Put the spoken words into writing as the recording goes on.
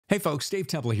Hey folks, Dave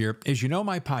Temple here. As you know,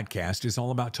 my podcast is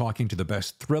all about talking to the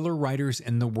best thriller writers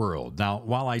in the world. Now,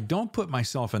 while I don't put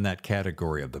myself in that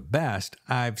category of the best,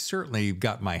 I've certainly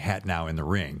got my hat now in the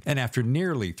ring. And after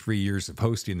nearly 3 years of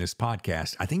hosting this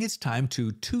podcast, I think it's time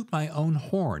to toot my own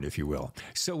horn, if you will.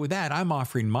 So with that, I'm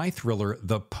offering my thriller,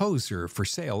 The Poser, for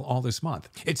sale all this month.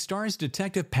 It stars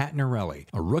Detective Pat Norelli,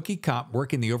 a rookie cop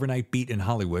working the overnight beat in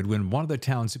Hollywood when one of the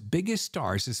town's biggest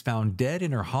stars is found dead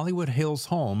in her Hollywood Hills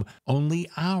home only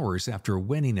hours after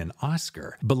winning an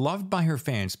Oscar. Beloved by her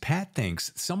fans, Pat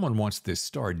thinks someone wants this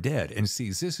star dead and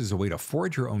sees this as a way to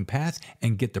forge her own path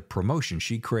and get the promotion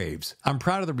she craves. I'm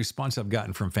proud of the response I've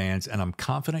gotten from fans, and I'm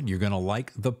confident you're going to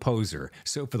like The Poser.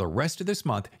 So for the rest of this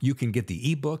month, you can get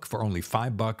the ebook for only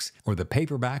 $5 or the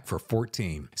paperback for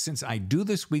 $14. Since I do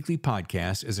this weekly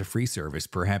podcast as a free service,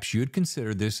 perhaps you'd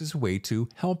consider this as a way to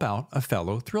help out a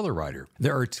fellow thriller writer.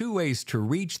 There are two ways to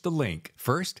reach the link.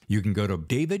 First, you can go to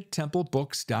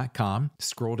davidtemplebooks.com,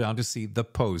 scroll down to see The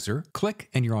Poser, click,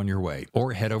 and you're on your way.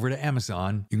 Or head over to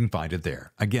Amazon. You can find it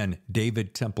there. Again,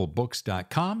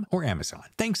 davidtemplebooks.com or Amazon.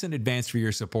 Thanks in advance for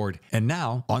your support. And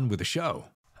now, on with the show.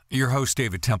 Your host,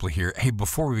 David Temple here. Hey,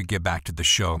 before we get back to the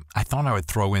show, I thought I would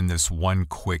throw in this one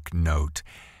quick note.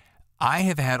 I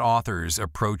have had authors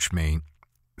approach me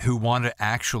who want to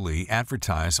actually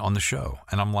advertise on the show.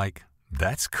 And I'm like,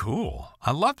 that's cool.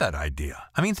 I love that idea.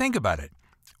 I mean, think about it.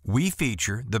 We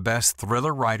feature the best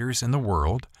thriller writers in the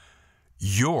world.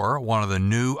 You're one of the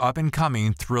new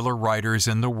up-and-coming thriller writers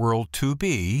in the world to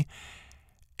be,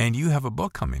 and you have a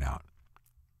book coming out.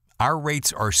 Our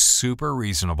rates are super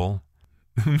reasonable.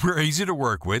 We're easy to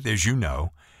work with, as you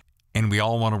know, and we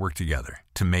all want to work together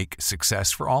to make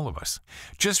success for all of us.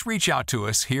 Just reach out to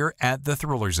us here at The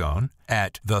Thriller Zone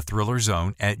at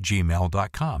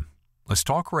thethrillerzone@gmail.com. Let's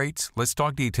talk rates. Let's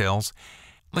talk details.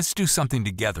 Let's do something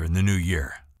together in the new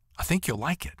year. I think you'll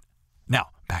like it. Now,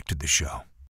 back to the show.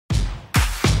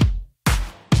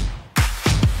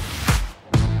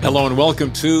 Hello and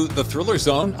welcome to The Thriller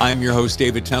Zone. I'm your host,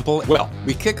 David Temple. Well,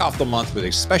 we kick off the month with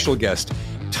a special guest.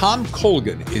 Tom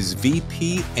Colgan is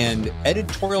VP and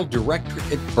Editorial Director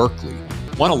at Berkley.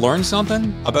 Want to learn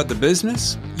something about the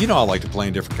business? You know I like to play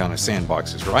in different kind of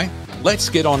sandboxes, right? Let's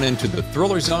get on into The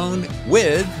Thriller Zone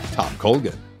with Tom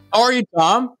Colgan. How are you,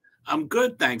 Tom? I'm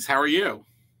good, thanks. How are you?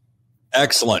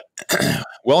 Excellent.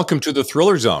 Welcome to The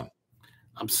Thriller Zone.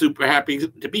 I'm super happy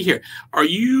to be here. Do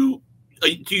you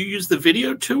use the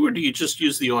video too, or do you just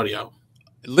use the audio?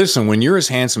 Listen, when you're as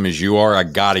handsome as you are, I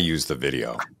got to use the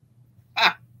video.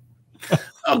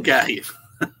 Okay.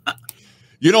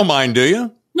 You don't mind, do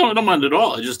you? No, I don't mind at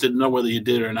all. I just didn't know whether you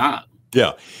did or not.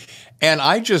 Yeah. And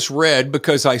I just read,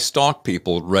 because I stalk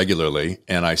people regularly,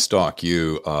 and I stalk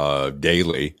you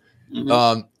daily.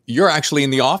 Mm-hmm. You're actually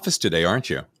in the office today, aren't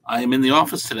you? I am in the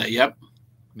office today. Yep.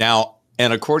 Now,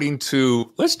 and according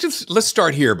to, let's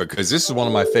start here, because this is one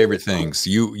of my favorite things.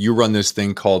 You run this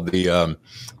thing called the, and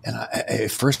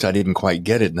at first I didn't quite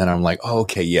get it. And then I'm like, oh,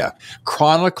 okay, yeah.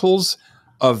 Chronicles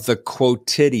of the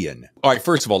Quotidian. All right.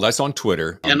 First of all, that's on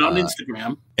Twitter. And on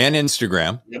Instagram. And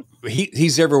Instagram. Yep.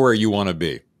 He's everywhere you want to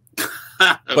be.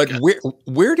 Okay. But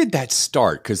where did that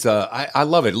start? Because I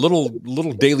love it. Little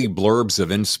daily blurbs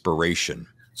of inspiration.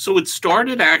 So it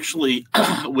started actually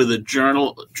with a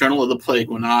Journal of the Plague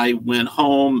when I went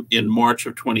home in March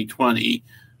of 2020,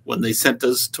 when they sent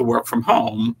us to work from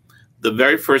home the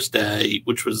very first day,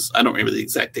 which was, I don't remember the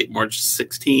exact date, March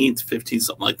 16th, 15th,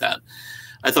 something like that.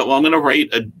 I thought, well, I'm going to write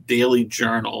a daily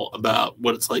journal about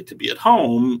what it's like to be at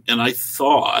home. And I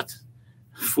thought,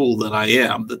 fool that I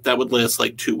am, that would last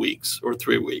like 2 weeks or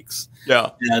 3 weeks.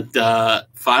 Yeah. And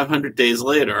 500 days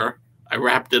later, I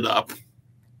wrapped it up.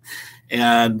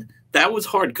 And that was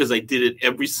hard because I did it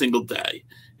every single day.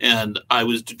 And I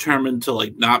was determined to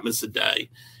like not miss a day.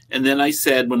 And then I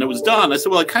said, when it was done, I said,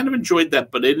 well, I kind of enjoyed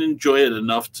that, but I didn't enjoy it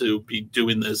enough to be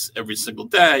doing this every single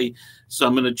day. So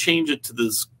I'm going to change it to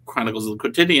this Chronicles of the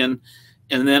Quotidian.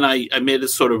 And then I made a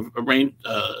sort of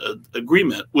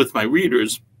agreement with my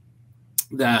readers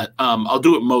that I'll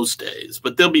do it most days.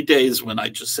 But there'll be days when I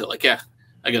just say like, yeah,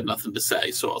 I got nothing to say,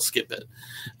 so I'll skip it.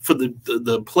 For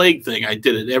the plague thing, I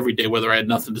did it every day, whether I had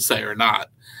nothing to say or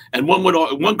not. And one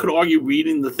could argue,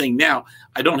 reading the thing now,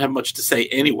 I don't have much to say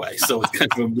anyway, so it's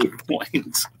kind of a moot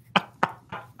point.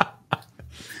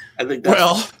 I think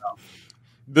that's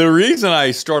the reason I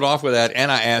start off with that,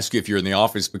 and I ask you if you're in the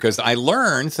office, because I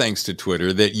learned, thanks to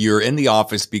Twitter, that you're in the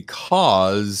office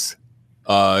because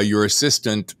your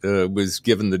assistant was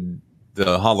given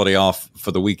the holiday off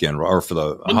for the weekend or for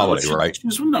the holiday, right?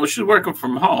 She's working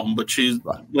from home, but she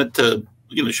went to,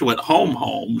 she went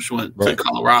home. She went to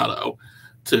Colorado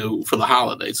for the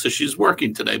holiday. So she's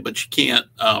working today, but she can't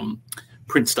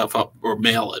print stuff up or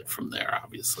mail it from there,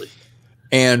 obviously.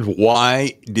 And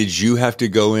why did you have to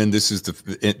go in? This is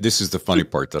the funny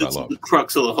part that I love. The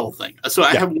crux of the whole thing. So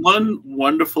I have one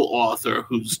wonderful author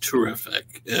who's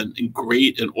terrific and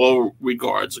great in all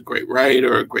regards, a great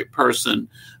writer, a great person.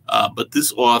 But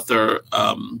this author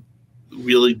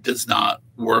really does not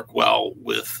work well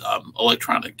with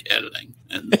electronic editing.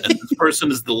 And this person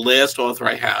is the last author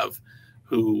I have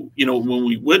who, when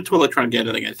we went to electronic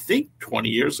editing, I think 20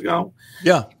 years ago,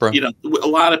 a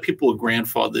lot of people were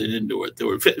grandfathered into it. There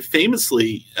were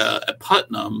famously at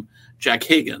Putnam, Jack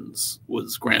Higgins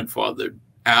was grandfathered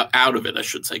out of it. I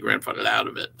should say grandfathered out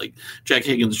of it. Like Jack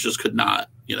Higgins just could not,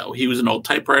 he was an old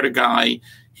typewriter guy.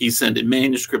 He sent in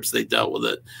manuscripts. They dealt with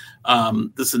it.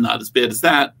 This is not as bad as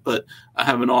that, but I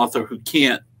have an author who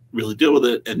can't really deal with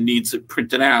it and needs it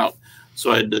printed out.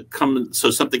 So I had to come.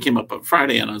 So something came up on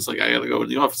Friday, and I was like, I got to go to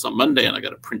the office on Monday, and I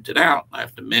got to print it out. I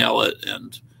have to mail it,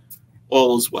 and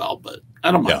all is well. But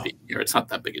I don't mind being here. It's not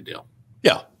that big a deal.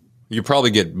 Yeah, you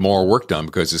probably get more work done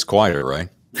because it's quieter, right?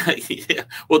 Yeah.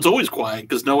 Well, it's always quiet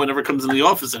because no one ever comes in the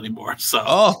office anymore. So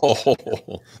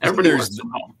everybody works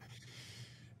from home.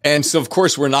 And so, of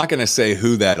course, we're not going to say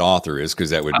who that author is because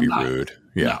that would be rude.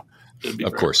 Yeah, no,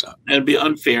 of course not. And it'd be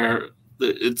unfair.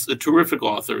 It's a terrific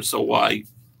author, so why?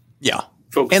 Yeah.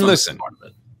 Focus and on listen, part of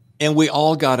it. And we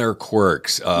all got our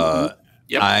quirks.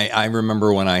 Yep. I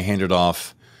remember when I handed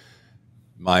off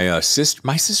my sister.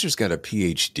 My sister's got a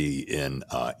PhD in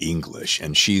English,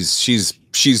 and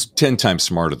she's 10 times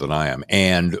smarter than I am.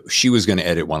 And she was going to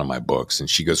edit one of my books, and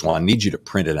she goes, "Well, I need you to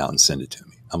print it out and send it to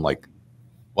me." I'm like,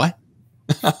 "What?"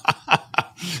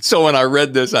 So when I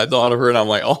read this, I thought of her, and I'm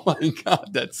like, "Oh my God,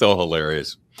 that's so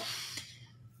hilarious."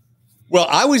 Well,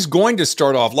 I was going to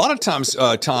start off a lot of times,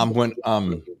 Tom,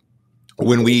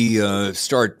 when we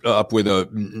start up with a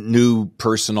new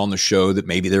person on the show that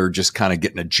maybe they're just kind of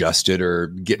getting adjusted or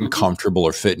getting comfortable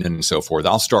or fitting in and so forth,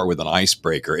 I'll start with an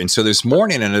icebreaker. And so this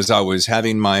morning, and as I was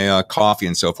having my coffee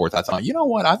and so forth, I thought, you know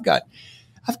what, I've got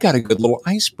a good little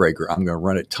icebreaker. I'm going to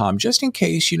run it, Tom, just in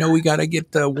case, we got to get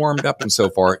warmed up and so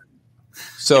forth.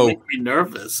 So you make me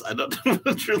nervous. I don't know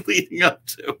what you're leading up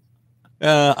to.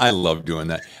 I love doing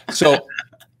that. So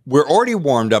we're already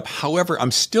warmed up. However, I'm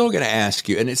still going to ask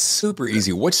you, and it's super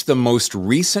easy. What's the most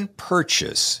recent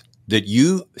purchase that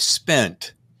you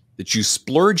spent, that you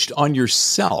splurged on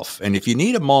yourself? And if you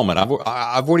need a moment,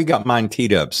 I've already got mine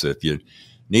teed up. So if you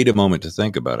need a moment to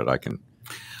think about it, I can.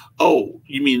 Oh,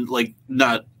 you mean like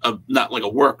not like a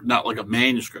work, not like a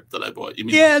manuscript that I bought? You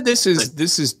mean? Yeah, this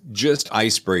is just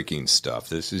ice-breaking stuff.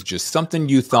 This is just something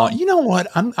you thought, you know what?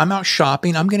 I'm out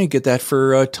shopping. I'm going to get that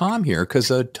for Tom here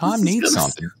because Tom needs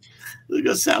something. It's going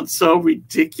to sound so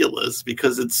ridiculous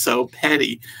because it's so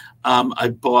petty. I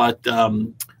bought.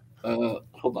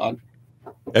 Hold on.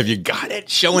 Have you got it?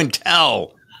 Show and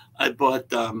tell. I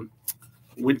bought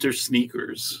winter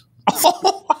sneakers.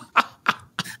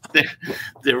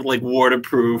 They're like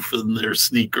waterproof and they're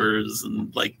sneakers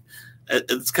and like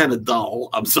it's kind of dull.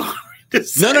 I'm sorry.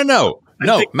 No.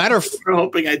 Matter of we're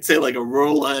hoping I'd say like a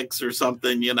Rolex or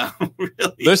something,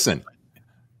 really. Listen,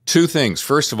 two things.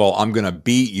 First of all, I'm going to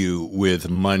beat you with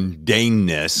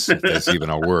mundaneness, if that's even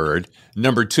a word.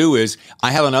 Number two is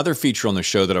I have another feature on the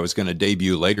show that I was going to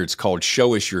debut later. It's called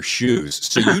Show Us Your Shoes.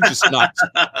 So you just not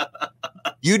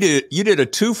you did a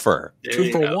twofer,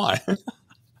 two for one.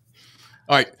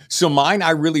 All right. So mine,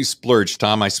 I really splurged,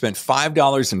 Tom. I spent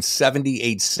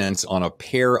 $5.78 on a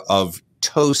pair of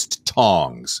toast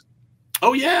tongs.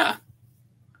 Oh, yeah.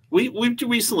 We've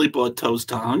recently bought toast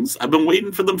tongs. I've been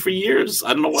waiting for them for years.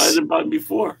 I don't know why I didn't buy them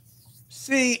before.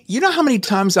 See, you know how many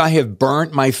times I have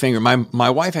burnt my finger? My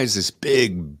wife has this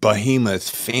big behemoth,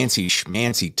 fancy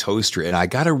schmancy toaster, and I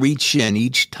got to reach in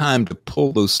each time to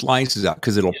pull those slices out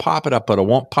because it'll pop it up, but it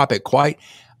won't pop it quite.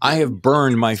 I have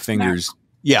burned my fingers.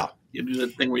 Yeah. You do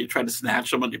that thing where you try to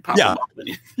snatch them and you pop them up.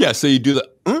 Yeah, so you do the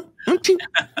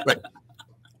right.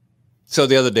 So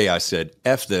the other day I said,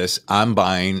 F this, I'm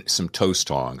buying some toast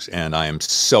tongs, and I am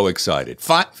so excited.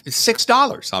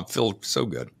 $6. I feel so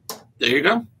good. There you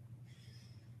go.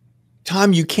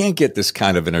 Tom, you can't get this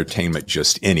kind of entertainment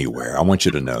just anywhere. I want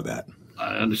you to know that.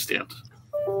 I understand.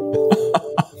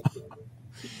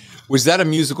 Was that a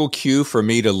musical cue for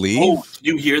me to leave? Oh, did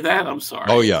you hear that? I'm sorry.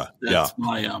 Oh, yeah. That's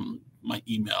my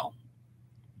email.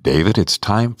 David, it's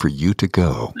time for you to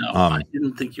go. No, I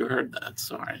didn't think you heard that.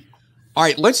 Sorry. All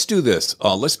right, let's do this.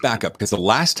 Let's back up because the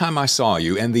last time I saw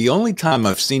you and the only time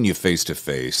I've seen you face to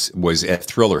face was at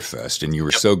Thriller Fest, and you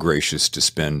were so gracious to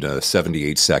spend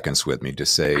 78 seconds with me to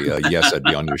say, yes, I'd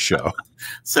be on your show.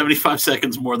 75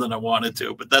 seconds more than I wanted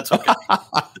to, but that's okay.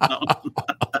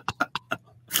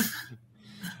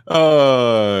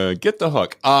 Get the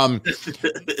hook.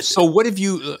 So what have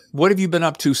you been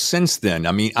up to since then?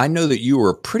 I mean, I know that you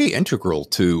were pretty integral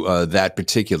to that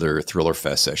particular Thriller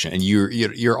Fest session, and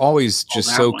you're always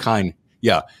just so kind.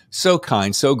 Yeah, so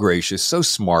kind, so gracious, so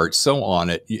smart, so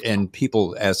on it, and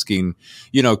people asking,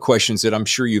 questions that I'm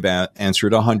sure you've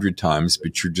answered 100 times,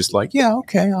 but you're just like, yeah,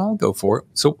 okay, I'll go for it.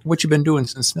 So what you been doing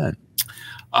since then?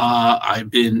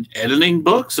 I've been editing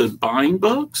books and buying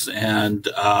books, and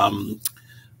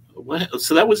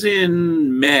so that was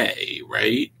in May,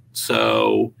 right?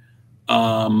 So,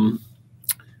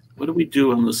 what do we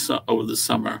do over the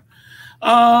summer?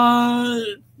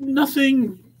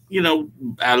 Nothing,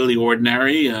 out of the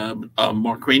ordinary.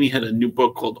 Mark Rainey had a new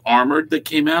book called Armored that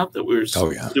came out that we were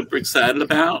super excited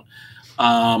about.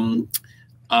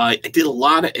 I did a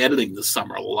lot of editing this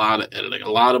summer, a lot of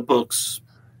books.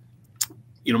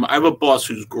 I have a boss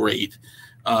who's great.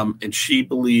 And she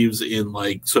believes in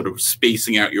like sort of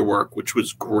spacing out your work, which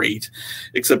was great,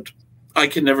 except I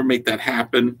can never make that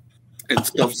happen. And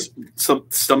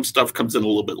some stuff comes in a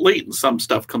little bit late and some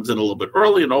stuff comes in a little bit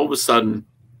early. And all of a sudden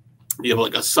you have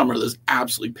like a summer that's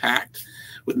absolutely packed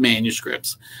with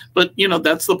manuscripts. But,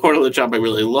 that's the part of the job I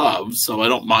really love. So I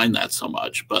don't mind that so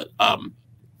much. But I'm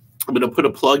going to put a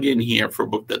plug in here for a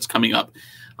book that's coming up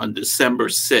on December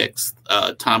 6th,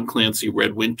 Tom Clancy,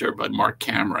 Red Winter by Mark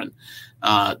Cameron.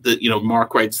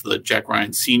 Mark writes the Jack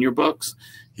Ryan Sr. books.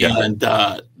 Yeah. And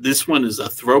this one is a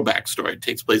throwback story. It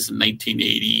takes place in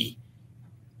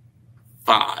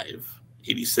 1985.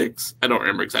 86. I don't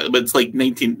remember exactly, but it's like the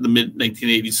mid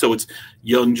 1980s. So it's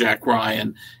young Jack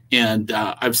Ryan. And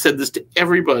I've said this to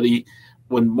everybody.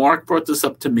 When Mark brought this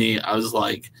up to me, I was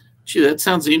like, gee, that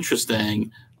sounds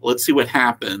interesting. Let's see what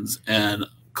happens. And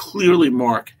clearly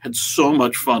Mark had so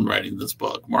much fun writing this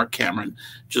book. Mark Cameron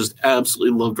just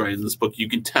absolutely loved writing this book. You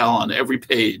can tell on every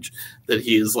page that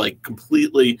he is like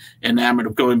completely enamored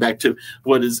of going back to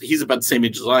he's about the same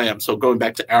age as I am. So going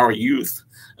back to our youth,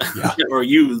 our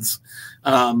youths.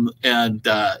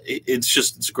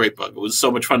 It's a great book. It was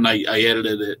so much fun. I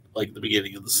edited it like at the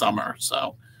beginning of the summer.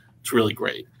 So it's really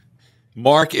great.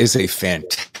 Mark is a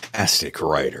fantastic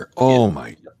writer. Oh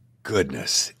my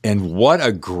goodness. And what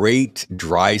a great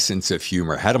dry sense of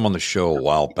humor. Had him on the show a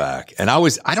while back. And I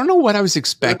don't know what I was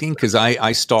expecting because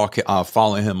I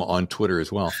follow him on Twitter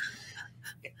as well.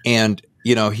 And,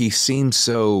 he seems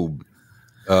so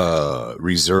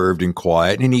reserved and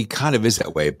quiet, and he kind of is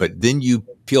that way. But then you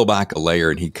peel back a layer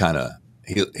and he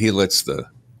lets the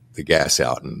gas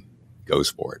out and goes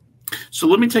for it. So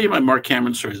let me tell you my Mark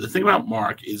Cameron story. The thing about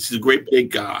Mark is he's a great big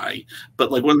guy,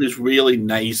 but like one of these really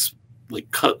nice, like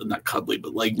not cuddly,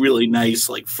 but like really nice,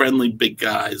 like friendly big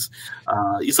guys.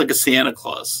 He's like a Santa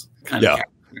Claus kind of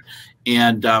character.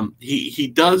 And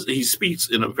he speaks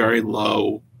in a very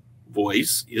low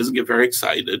voice. He doesn't get very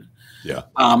excited. Yeah.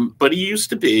 But he was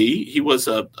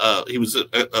a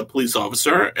police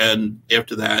officer, and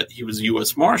after that he was a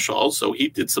U.S. Marshal. So he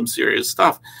did some serious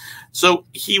stuff. So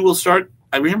he will start.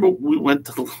 I remember we went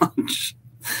to lunch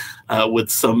with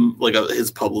some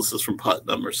his publicist from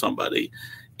Putnam or somebody,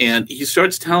 and he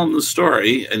starts telling the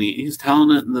story, and he's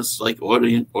telling it in this like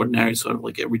ordinary sort of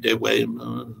like everyday way,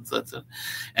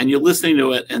 and you're listening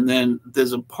to it, and then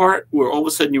there's a part where all of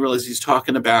a sudden you realize he's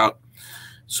talking about.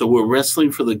 So we're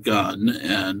wrestling for the gun,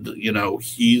 and,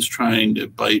 he's trying to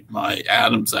bite my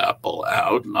Adam's apple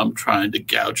out, and I'm trying to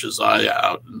gouge his eye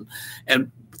out.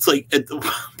 And it's like at the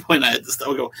point I had to stop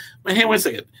and go, wait a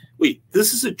second. Wait,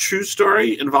 this is a true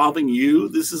story involving you?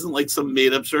 This isn't like some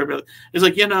made-up story about it? He's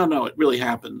like, yeah, no, it really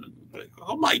happened. Like,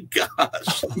 oh, my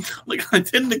gosh. Like, I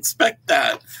didn't expect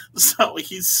that. So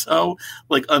he's so,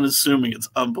 unassuming. It's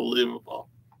unbelievable.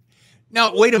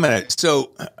 Now, wait a minute.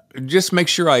 So just make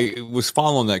sure I was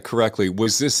following that correctly.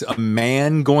 Was this a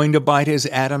man going to bite his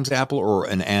Adam's apple or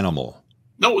an animal?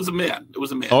 No, it was a man. It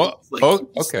was a man. Oh,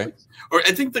 okay. Or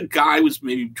I think the guy was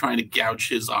maybe trying to gouge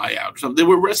his eye out or something. They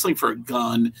were wrestling for a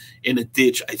gun in a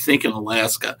ditch, I think in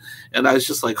Alaska. And I was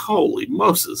just like, holy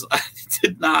Moses. I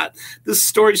did not. This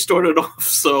story started off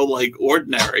so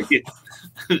ordinary.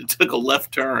 It took a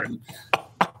left turn.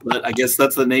 But I guess that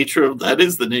is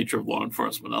the nature of law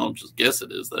enforcement. I don't just guess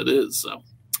it is. That is so.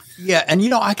 Yeah, and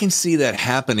I can see that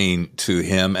happening to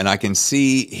him, and I can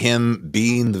see him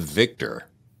being the victor.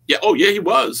 Yeah. Oh, yeah, he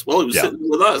was. Well, he was sitting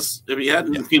with us. If he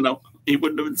hadn't, he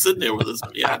wouldn't have been sitting there with us.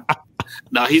 Yeah.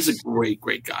 No, he's a great,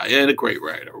 great guy and a great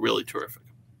writer. Really terrific.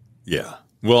 Yeah.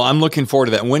 Well, I'm looking forward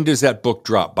to that. When does that book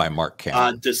drop by Mark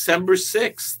Cameron? December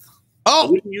 6th.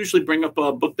 Oh, we can usually bring up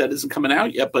a book that isn't coming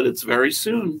out yet, but it's very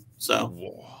soon. So.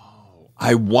 Whoa.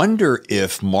 I wonder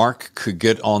if Mark could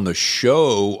get on the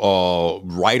show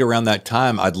right around that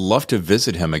time. I'd love to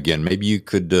visit him again. Maybe you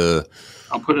could.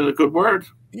 I'll put in a good word.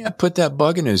 Yeah, put that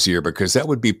bug in his ear because that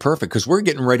would be perfect because we're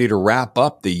getting ready to wrap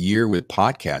up the year with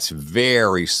podcasts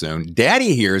very soon.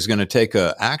 Daddy here is going to take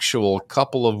an actual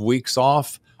couple of weeks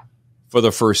off for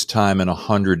the first time in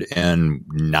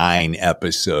 109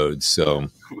 episodes. So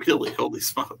really, holy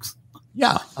smokes.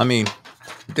 Yeah, I mean,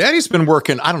 Daddy's been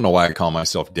working. I don't know why I call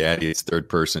myself Daddy. It's third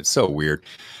person. It's so weird.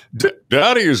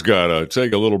 Daddy's got to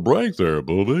take a little break there,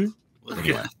 booby.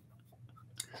 Anyway.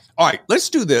 All right, let's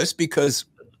do this because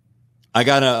I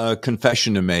got a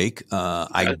confession to make.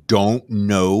 I don't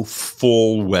know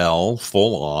full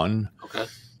on,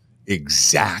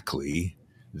 exactly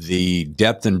the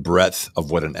depth and breadth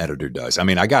of what an editor does. I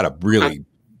mean, I got a really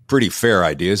pretty fair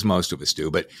idea, as most of us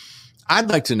do, but I'd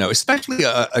like to know, especially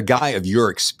a guy of your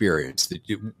experience,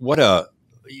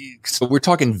 so we're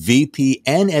talking VP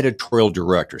and editorial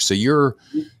director. So you're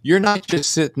not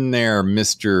just sitting there,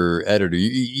 Mr. Editor.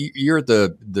 You're at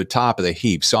the top of the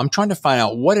heap. So I'm trying to find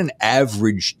out what an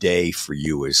average day for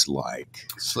you is like.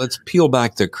 So let's peel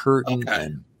back the curtain. Okay.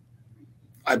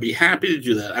 I'd be happy to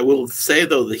do that. I will say,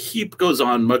 though, the heap goes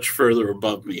on much further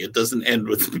above me. It doesn't end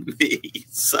with me.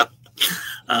 So,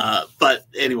 but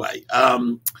anyway,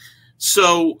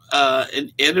 so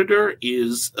an editor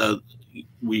is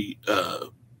we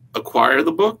acquire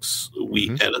the books,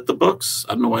 we edit the books.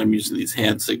 I don't know why I'm using these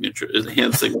hand signals,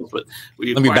 but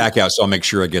let me back out so I'll make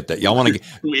sure I get that. Y'all want to get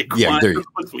we acquire the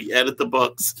books, we edit the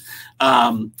books.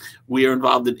 We are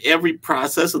involved in every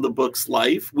process of the book's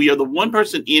life. We are the one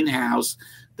person in-house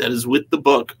that is with the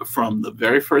book from the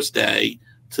very first day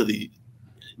to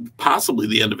possibly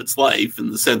the end of its life, in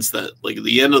the sense that, like,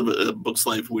 the end of the book's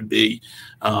life would be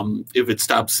if it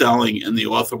stops selling and the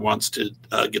author wants to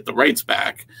get the rights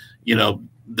back,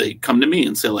 they come to me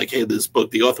and say, like, hey, this book,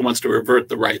 the author wants to revert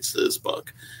the rights to this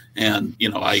book. And,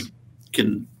 I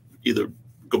can either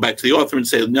go back to the author and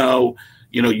say, no,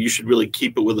 you should really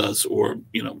keep it with us, or,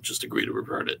 just agree to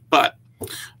revert it. But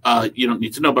you don't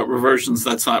need to know about reversions.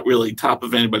 That's not really top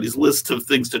of anybody's list of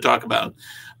things to talk about.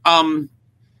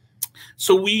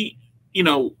 So we,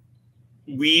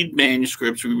 read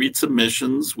manuscripts, we read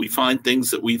submissions, we find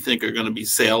things that we think are going to be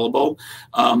saleable.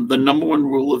 The number one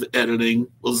rule of editing,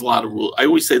 well, there's a lot of rules. I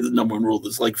always say the number one rule,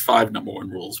 there's like 5 number one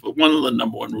rules, but one of the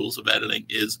number one rules of editing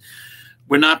is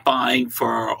we're not buying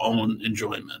for our own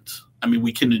enjoyment. I mean,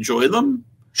 we can enjoy them.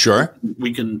 Sure.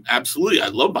 We can, absolutely. I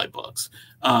love my books.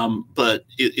 But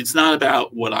it's not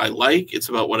about what I like. It's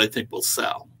about what I think will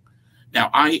sell. Now,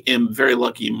 I am very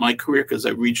lucky in my career because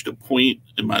I reached a point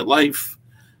in my life.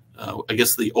 I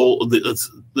guess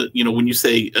when you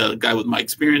say a guy with my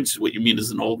experience, what you mean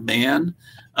is an old man.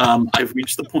 I've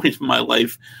reached the point in my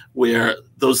life where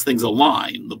those things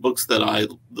align. The books I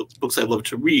love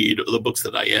to read are the books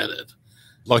that I edit.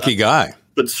 Lucky guy.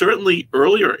 But certainly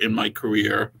earlier in my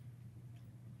career,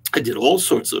 I did all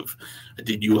sorts of. I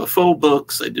did UFO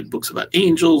books. I did books about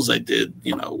angels. I did,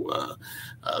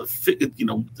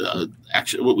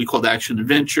 action, what we called action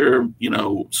adventure.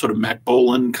 Sort of Mac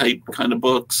Bolan kind of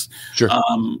books. Sure.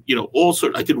 All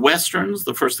sort. I did westerns.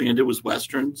 The first thing I did was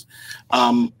westerns.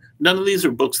 None of these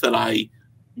are books that I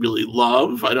really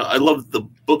love. I love the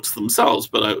books themselves,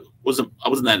 but I wasn't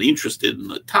that interested in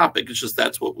the topic. It's just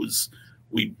that's what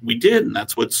we did, and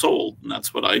that's what sold, and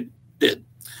that's what I did.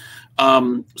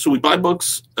 So we buy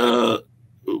books,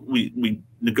 we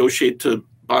negotiate to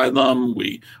buy them.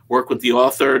 We work with the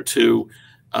author to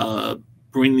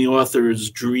bring the author's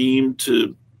dream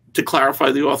to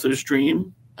clarify the author's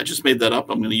dream. I just made that up.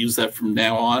 I'm going to use that from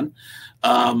now on.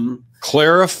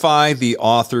 Clarify the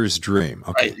author's dream.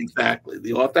 Okay. Right, exactly.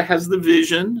 The author has the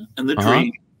vision and the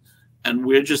dream, and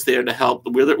we're just there to help.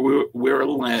 We're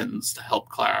a lens to help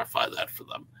clarify that for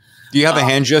them. Do you have a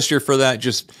hand gesture for that?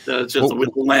 Just with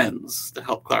the lens to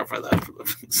help clarify that for them.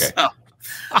 Okay. So,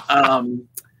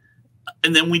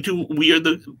 and then we are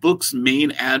the book's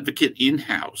main advocate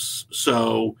in-house.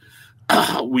 So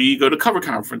we go to cover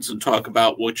conference and talk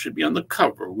about what should be on the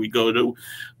cover. We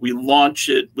launch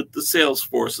it with the sales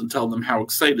force and tell them how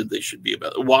excited they should be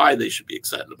about it, why they should be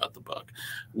excited about the book.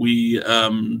 We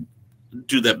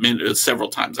do that several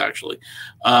times, actually.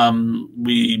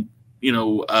 We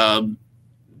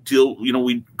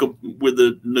we're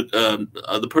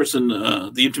the person,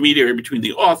 the intermediary between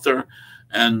the author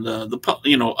and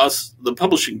the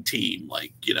publishing team.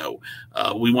 Like,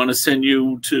 we want to send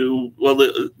you to,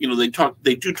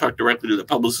 they do talk directly to the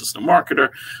publicist and marketer,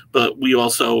 but we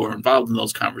also are involved in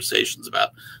those conversations about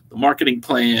the marketing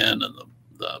plan and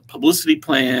the publicity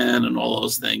plan and all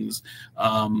those things.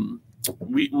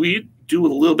 we do a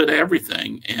little bit of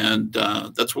everything, and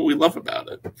that's what we love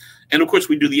about it. And of course,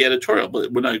 we do the editorial.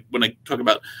 But when I talk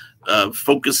about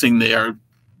focusing their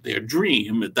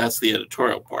dream, that's the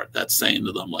editorial part. That's saying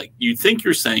to them, like, you think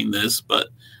you're saying this, but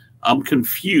I'm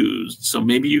confused. So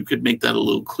maybe you could make that a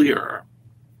little clearer.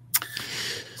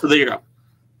 So there you go.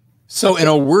 So in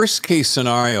a worst case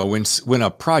scenario, when a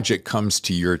project comes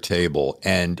to your table,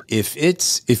 and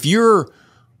if you're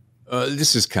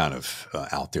this is kind of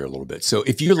out there a little bit. So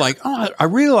if you're like, oh, I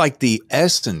really like the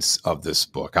essence of this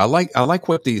book. I like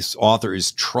what this author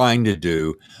is trying to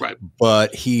do, right?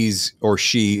 But he's or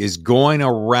she is going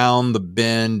around the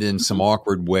bend in some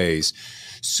awkward ways.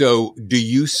 So do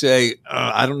you say,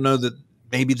 I don't know, that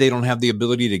maybe they don't have the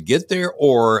ability to get there?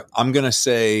 Or I'm going to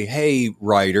say, hey,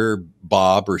 writer,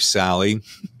 Bob or Sally.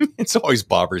 It's always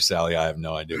Bob or Sally. I have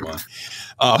no idea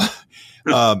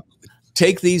why.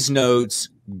 Take these notes,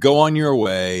 go on your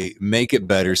way, make it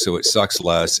better so it sucks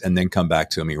less, and then come back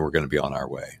to me. We're going to be on our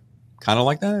way. Kind of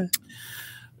like that?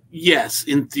 Yes,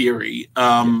 in theory.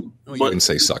 You can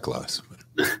say suck less.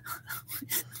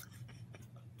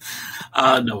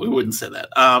 No, we wouldn't say that.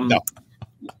 No.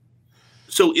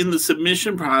 So in the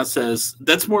submission process,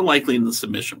 that's more likely in the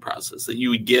submission process that you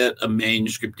would get a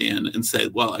manuscript in and say,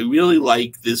 well, I really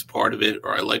like this part of it,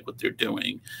 or I like what they're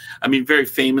doing. I mean, very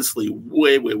famously,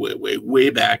 way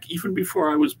back, even before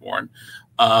I was born,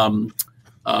 what's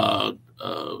that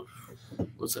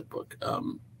book?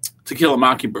 To Kill a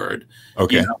Mockingbird.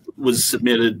 Okay. You know, was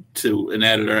submitted to an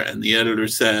editor, and the editor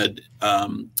said,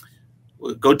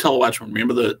 go tell a watchman.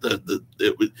 Remember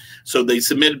so they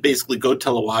submitted basically go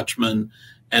tell a watchman,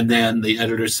 and then the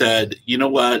editor said, you know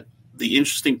what, the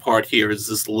interesting part here is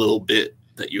this little bit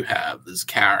that you have, this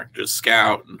character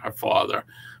Scout and her father.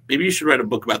 Maybe you should write a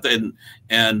book about that.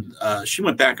 And she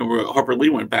went back and wrote, Harper Lee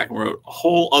went back and wrote a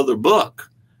whole other book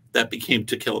that became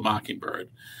To Kill a Mockingbird.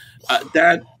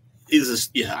 That is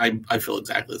I feel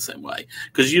exactly the same way,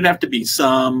 because you'd have to be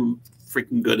some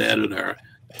freaking good editor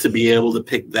to be able to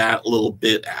pick that little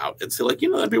bit out and say, like, you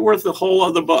know, that'd be worth a whole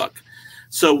other book.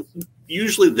 So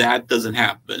usually that doesn't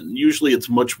happen. Usually it's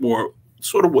much more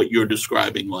sort of what you're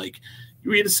describing. Like,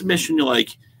 you read a submission, you're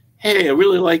like, hey, I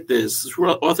really like this. This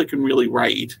author can really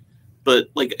write, but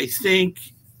like, I think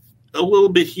a little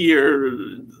bit here,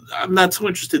 I'm not so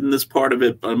interested in this part of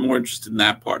it, but I'm more interested in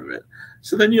that part of it.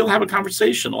 So then you'll have a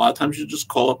conversation. A lot of times you just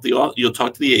call up the author, you'll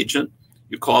talk to the agent,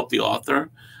 you call up the author,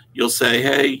 you'll say,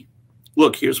 hey,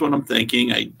 look, here's what I'm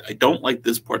thinking. I don't like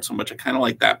this part so much. I kind of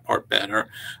like that part better.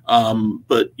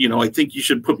 But, you know, I think you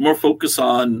should put more focus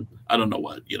on, I don't know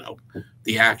what, you know,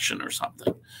 the action or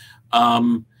something.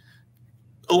 A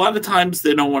lot of times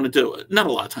they don't want to do it. Not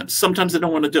a lot of times. Sometimes they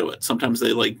don't want to do it. Sometimes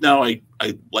they like, no, I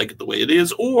like it the way it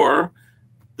is. Or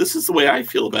this is the way I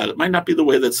feel about it. It might not be the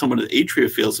way that someone at Atria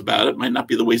feels about it. It might not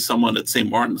be the way someone at St.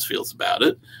 Martin's feels about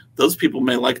it. Those people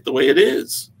may like it the way it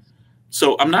is.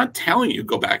 So I'm not telling you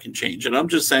go back and change it. I'm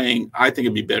just saying I think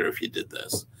it'd be better if you did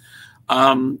this.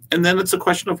 And then it's a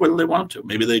question of whether they want to.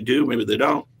 Maybe they do, maybe they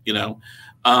don't. You know,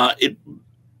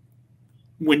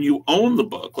 when you own the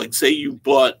book, like say you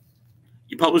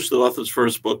published the author's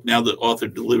first book, now the author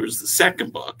delivers the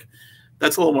second book.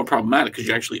 That's a little more problematic because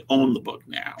you actually own the book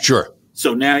now. Sure.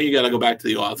 So now you got to go back to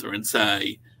the author and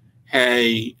say,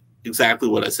 hey, exactly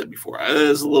what I said before.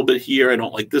 There's a little bit here. I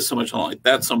don't like this so much. I don't like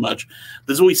that so much.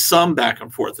 There's always some back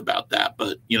and forth about that.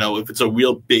 But, you know, if it's a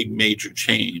real big major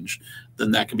change,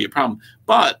 then that can be a problem.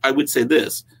 But I would say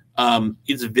this.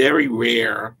 It's very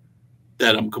rare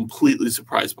that I'm completely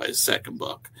surprised by a second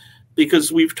book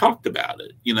because we've talked about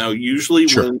it. You know, usually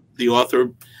Sure. when the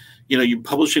author, you know, you're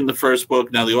publishing the first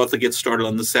book, now the author gets started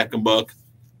on the second book,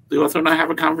 the author and I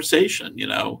have a conversation, you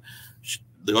know.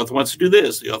 The author wants to do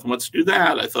this. The author wants to do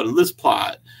that. I thought of this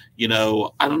plot. You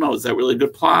know, I don't know. Is that really a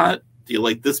good plot? Do you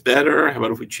like this better? How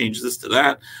about if we change this to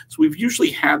that? So we've usually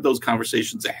had those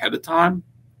conversations ahead of time.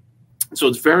 So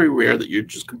it's very rare that you're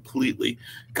just completely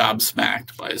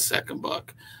gobsmacked by a second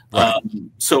book. Right.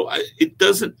 It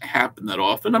doesn't happen that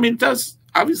often. I mean, it does.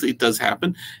 Obviously, it does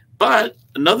happen. But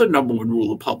another number one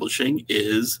rule of publishing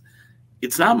is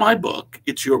it's not my book.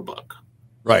 It's your book.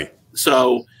 Right.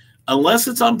 So unless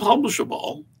it's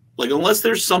unpublishable, like unless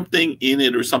there's something in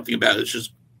it or something about it, it's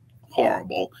just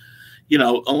horrible, you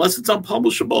know, unless it's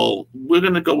unpublishable, we're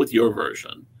going to go with your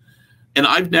version. And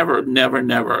I've never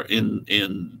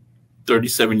in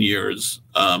 37 years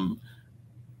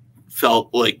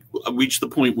felt like I reached the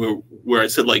point where I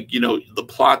said, like, you know, the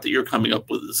plot that you're coming up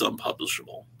with is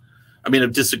unpublishable. I mean,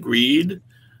 I've disagreed.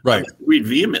 Right. I've disagreed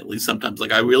vehemently sometimes.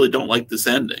 Like, I really don't like this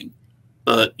ending.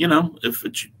 But, you know, if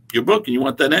it's your book and you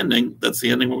want that ending, that's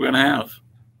the ending we're going to have.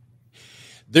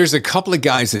 There's a couple of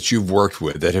guys that you've worked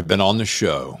with that have been on the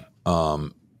show.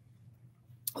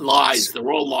 Lies. They're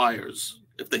all liars.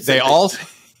 If they all,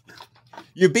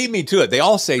 you beat me to it. They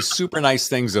all say super nice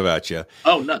things about you.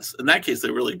 Oh, nuts. In that case,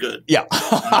 they're really good. Yeah.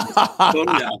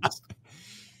 Totally honest.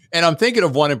 And I'm thinking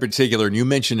of one in particular, and you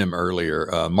mentioned him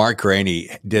earlier. Mark Graney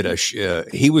did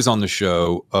he was on the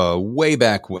show way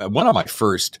back when, one of my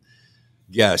first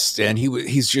guests, and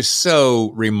he's just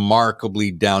so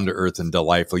remarkably down to earth and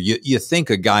delightful. You think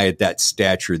a guy at that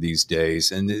stature these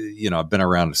days, and I've been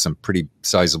around some pretty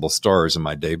sizable stars in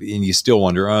my day, and you still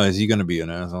wonder, is he going to be an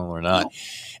asshole or not?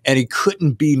 And he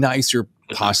couldn't be nicer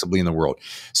possibly in the world.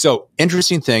 So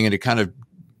interesting thing, and it kind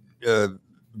of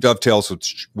dovetails with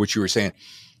what you were saying.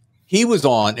 He was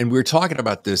on, and we were talking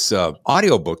about this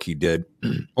audiobook he did,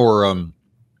 or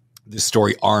the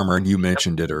story Armor, and you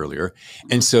mentioned it earlier.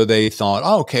 And so they thought,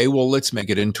 okay, well, let's make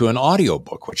it into an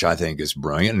audiobook, which I think is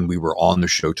brilliant. And we were on the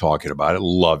show talking about it,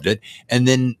 loved it. And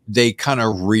then they kind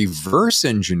of reverse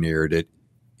engineered it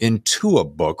into a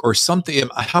book or something.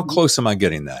 How close am I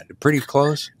getting that? Pretty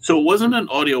close? So it wasn't an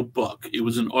audio book. It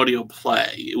was an audio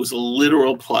play. It was a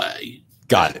literal play.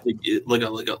 Got it.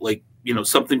 Like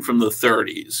something from the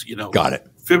 30s, Got it.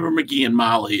 Fibber McGee and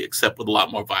Molly, except with a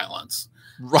lot more violence.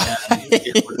 Right.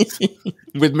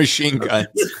 With machine guns.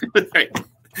 Right.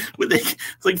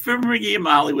 It's like Fibber McGee and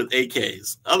Molly with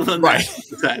AKs. Other than right.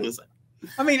 That,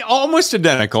 I mean, almost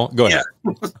identical. Go ahead.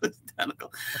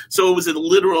 Identical. So it was a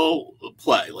literal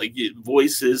play, like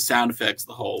voices, sound effects,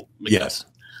 the whole. Yes.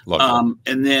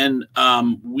 And then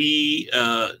he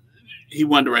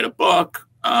wanted to write a book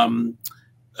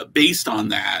based on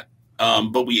that.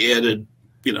 But we added,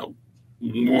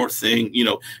 more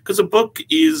because a book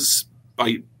is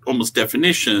by almost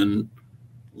definition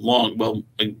long. Well,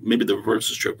 maybe the reverse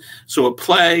is true. So a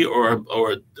play or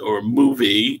a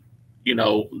movie,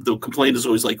 the complaint is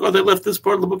always like, oh, they left this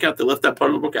part of the book out. They left that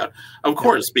part of the book out. Of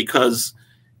course, because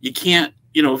you can't,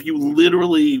 if you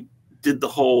literally did the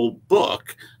whole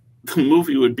book, the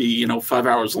movie would be, 5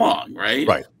 hours long, right?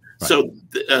 Right. So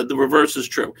the reverse is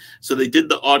true. So they did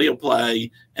the audio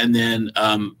play, and then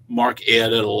Mark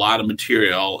added a lot of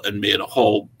material and made a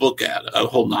whole book a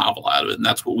whole novel out of it, and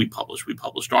that's what we published. We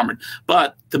published Armored.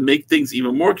 But to make things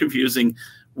even more confusing,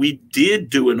 we did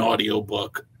do an audio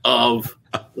book of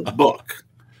the book.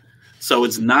 So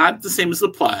it's not the same as the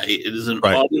play. It is an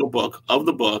audio book of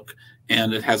the book,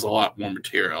 and it has a lot more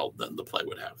material than the play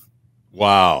would have.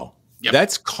 Wow. Yep.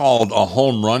 That's called a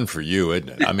home run for you, isn't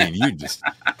it? I mean, you just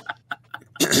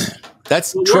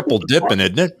that's triple dipping,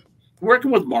 isn't it? Working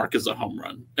with Mark is a home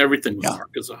run. Everything with Mark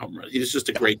is a home run. He's just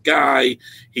a great guy.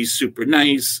 He's super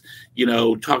nice.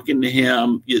 Talking to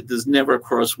him, there's never a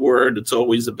cross word. It's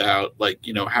always about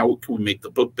how can we make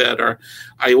the book better?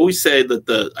 I always say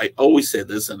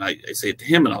this, and I say it to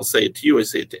him, and I'll say it to you. I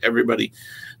say it to everybody.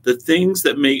 The thing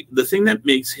that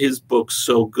makes his book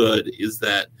so good is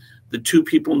that the two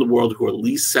people in the world who are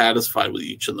least satisfied with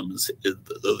each of them is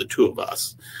the two of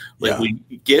us. We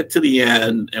get to the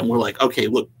end and we're like, okay,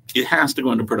 look, it has to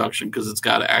go into production because it's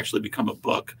got to actually become a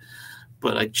book.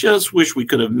 But I just wish we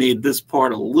could have made this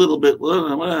part a little bit, a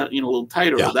little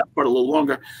tighter, or that part a little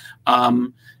longer.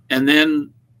 And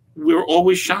then we're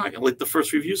always shocked. Like the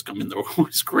first reviews come in, they're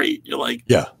always great. You're like,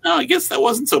 no, I guess that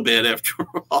wasn't so bad after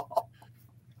all.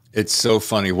 It's so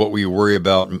funny. What we worry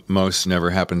about most never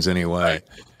happens anyway. Right.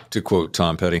 To quote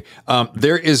Tom Petty.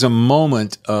 There is a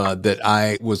moment that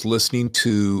I was listening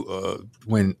to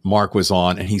when Mark was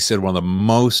on, and he said one of the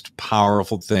most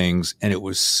powerful things, and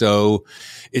it's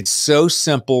so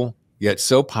simple, yet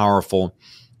so powerful.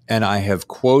 And I have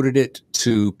quoted it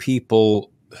to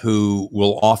people who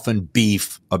will often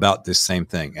beef about this same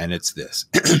thing, and it's this.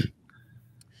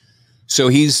 So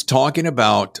he's talking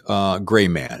about Gray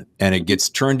Man, and it gets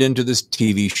turned into this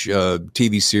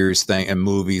TV series thing and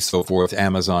movies, so forth,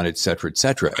 Amazon, et cetera, et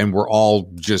cetera. And we're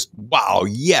all just, wow,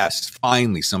 yes,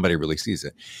 finally somebody really sees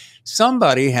it.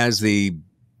 Somebody has the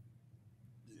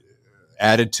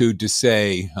attitude to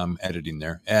say, I'm editing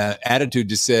there, attitude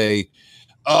to say,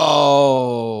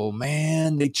 oh,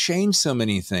 man, they changed so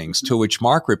many things. To which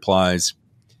Mark replies,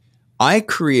 I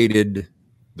created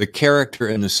the character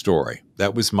in the story.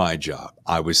 That was my job.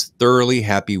 I was thoroughly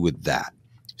happy with that.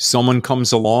 Someone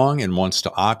comes along and wants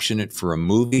to option it for a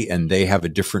movie and they have a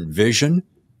different vision.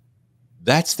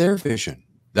 That's their vision.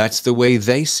 That's the way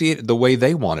they see it, the way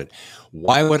they want it.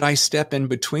 Why would I step in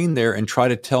between there and try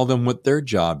to tell them what their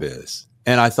job is?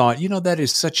 And I thought, that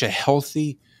is such a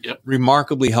healthy,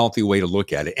 remarkably healthy way to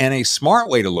look at it, and a smart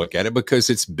way to look at it, because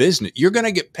it's business. You're going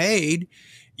to get paid.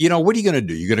 What are you going to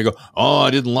do? You're going to go, oh, I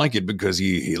didn't like it because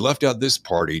he left out this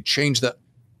part. He changed that.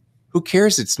 who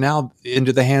cares? It's now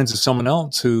into the hands of someone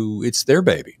else who it's their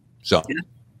baby. So yeah,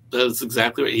 that's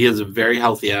exactly right. He has a very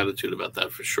healthy attitude about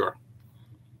that for sure.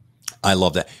 I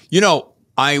love that. You know,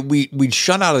 we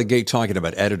shut out of the gate talking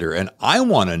about editor, and I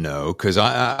want to know, because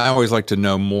I always like to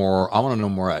know more. I want to know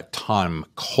more about Tom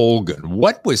Colgan.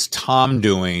 What was Tom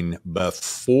doing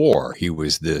before he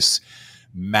was this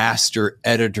master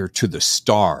editor to the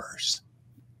stars?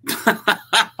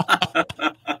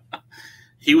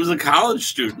 He was a college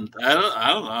student. I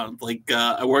don't know. Like,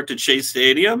 I worked at Shea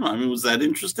Stadium. I mean, was that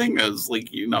interesting? I was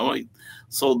like, you know, I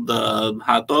sold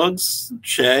hot dogs,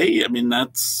 Shea. I mean, I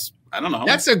don't know.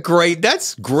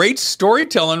 That's great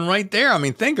storytelling right there. I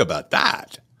mean, think about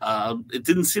that. It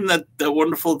didn't seem that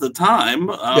wonderful at the time.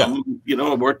 You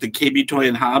know, I worked at KB Toy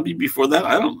and Hobby before that.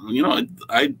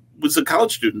 I was a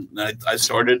college student. I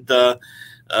started,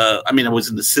 I mean, I was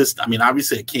an assistant. I mean,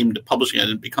 obviously I came to publishing. I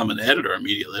didn't become an editor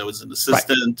immediately. I was an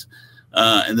assistant.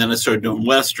 Right. And then I started doing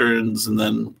Westerns, and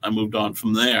then I moved on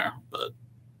from there. But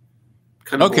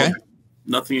kind of boring.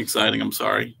 Nothing exciting. I'm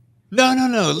sorry.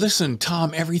 No. Listen,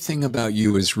 Tom, everything about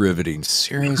you is riveting.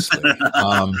 Seriously.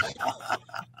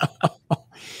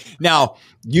 Now,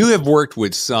 you have worked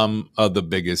with some of the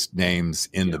biggest names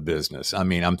in the business. I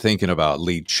mean, I'm thinking about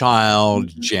Lee Child,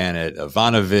 Janet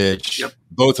Ivanovich,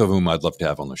 both of whom I'd love to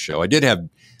have on the show. I did have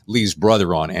Lee's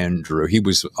brother on, Andrew. He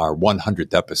was our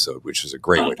 100th episode, which was a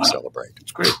great way to celebrate.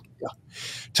 It's great. Yeah.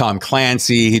 Tom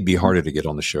Clancy, he'd be harder to get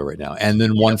on the show right now. And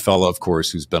then one fellow, of course,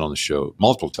 who's been on the show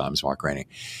multiple times, Mark Rainey.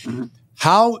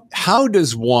 How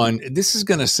does one, this is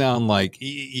going to sound like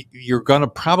you're going to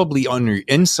probably on your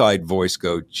inside voice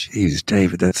go, geez,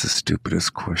 David, that's the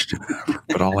stupidest question ever,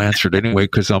 but I'll answer it anyway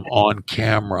because I'm on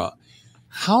camera.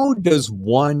 How does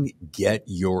one get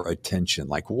your attention?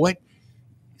 Like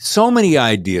so many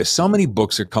ideas, so many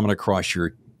books are coming across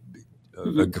your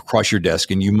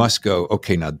desk, and you must go,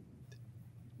 okay, now,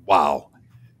 wow.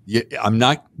 I'm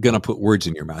not going to put words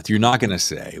in your mouth. You're not going to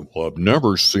say, well, I've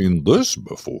never seen this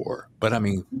before. But I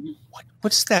mean,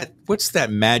 what's that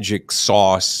magic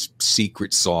sauce,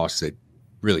 secret sauce that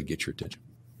really gets your attention?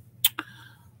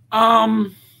 No,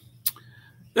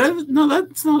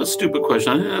 that's not a stupid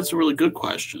question. I think that's a really good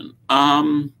question.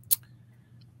 I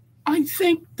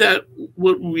think that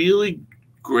what really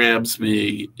grabs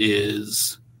me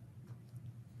is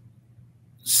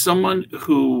someone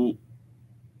who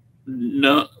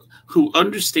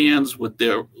understands what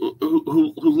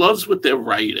who loves what they're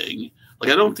writing.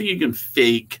 Like, I don't think you can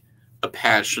fake a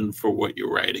passion for what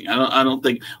you're writing. I don't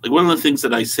think, like, one of the things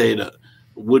that I say to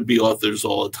would-be authors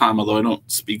all the time, although I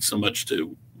don't speak so much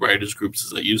to writers groups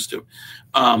as I used to,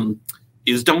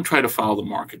 is don't try to follow the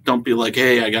market. Don't be like,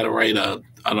 hey, I got to write a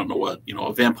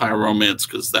vampire romance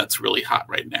because that's really hot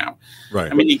right now.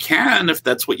 Right. I mean, you can if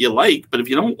that's what you like, but if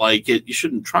you don't like it, you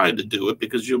shouldn't try to do it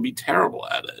because you'll be terrible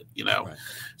at it, you know? Right.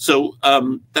 So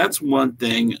that's one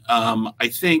thing. I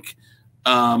think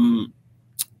one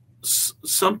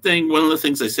of the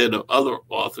things I say to other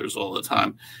authors all the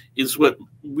time is what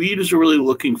readers are really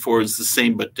looking for is the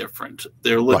same but different.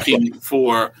 They're looking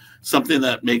for something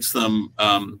that makes them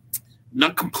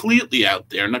not completely out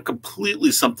there, not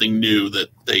completely something new that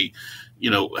they,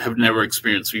 have never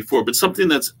experienced before, but something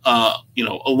that's,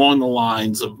 along the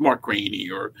lines of Mark Rainey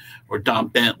or Don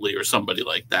Bentley or somebody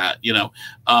like that,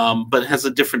 but has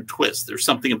a different twist. There's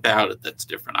something about it that's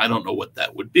different. I don't know what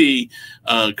that would be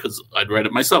because I'd write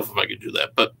it myself if I could do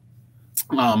that. But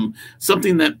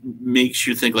something that makes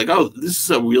you think like, oh, this is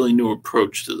a really new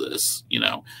approach to this,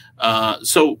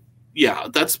 So, yeah,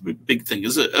 that's a big thing.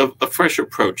 Is a fresh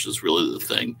approach is really the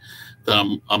thing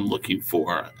that I'm looking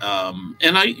for.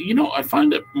 And I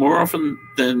find it more often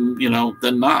than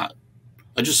not.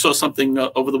 I just saw something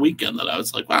over the weekend that I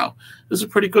was like, wow, this is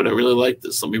pretty good. I really like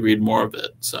this. Let me read more of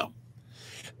it. So.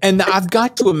 And I've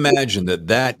got to imagine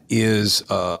that is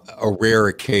a rare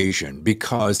occasion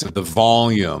because of the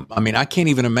volume. I mean, I can't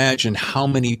even imagine how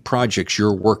many projects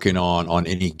you're working on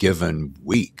any given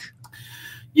week.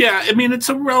 Yeah, I mean, it's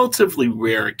a relatively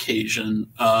rare occasion.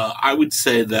 I would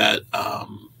say that I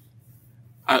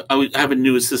have a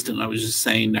new assistant. I was just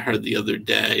saying to her the other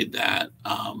day that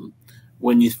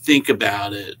when you think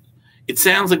about it, it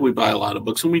sounds like we buy a lot of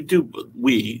books, and we do.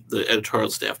 We, the editorial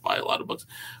staff, buy a lot of books.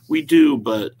 We do,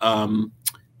 but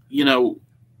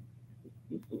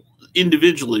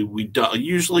individually, we do.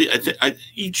 Usually,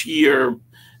 each year,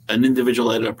 an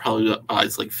individual editor probably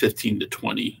buys like 15 to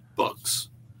 20 books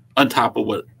on top of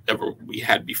whatever we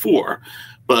had before,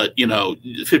 but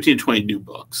 15 to 20 new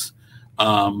books.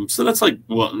 So that's like,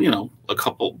 well, a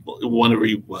couple, one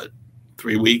every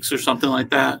 3 weeks or something like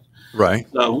that. Right.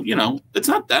 So, it's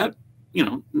not that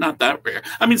not that rare.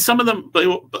 I mean, some of them, but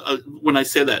when I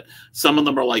say that, some of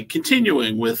them are like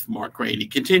continuing with Mark Rainey,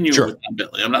 continuing with Tom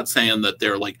Bentley. I'm not saying that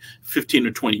they're like 15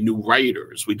 or 20 new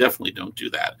writers. We definitely don't do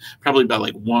that. Probably about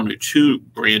like 1 or 2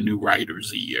 brand new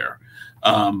writers a year.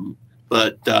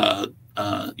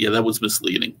 Yeah, that was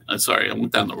misleading. I'm sorry, I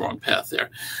went down the wrong path there.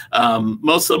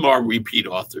 Most of them are repeat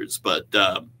authors, but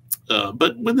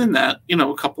within that,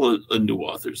 a couple of new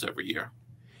authors every year.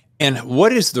 And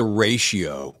what is the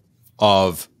ratio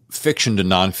of fiction to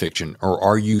nonfiction, or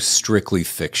are you strictly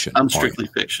fiction? I'm strictly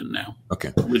fiction now.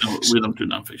 Okay. We don't do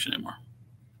nonfiction anymore.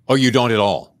 Oh, you don't at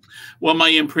all? Well, my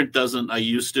imprint doesn't. I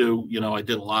used to, I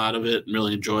did a lot of it and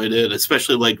really enjoyed it,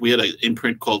 especially like we had an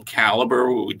imprint called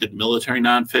Caliber where we did military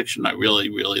nonfiction. I really,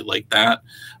 really liked that.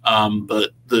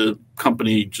 But the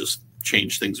company just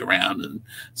changed things around and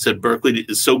said Berkley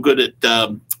is so good at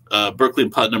Berkley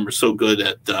and Putnam are so good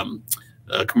at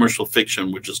commercial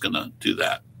fiction. We're just going to do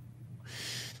that.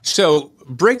 So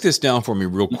break this down for me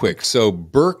real quick. So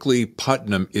Berkley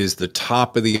Putnam is the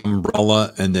top of the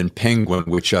umbrella, and then Penguin,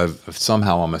 which I'm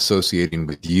associating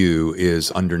with you, is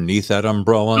underneath that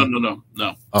umbrella?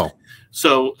 No. Oh.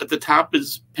 So at the top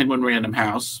is Penguin Random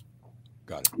House.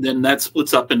 Got it. Then that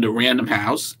splits up into Random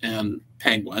House and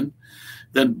Penguin.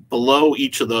 Then below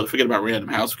each of those, forget about Random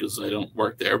House because I don't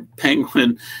work there,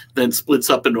 Penguin then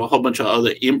splits up into a whole bunch of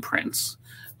other imprints.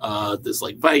 There's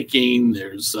like Viking,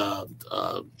 there's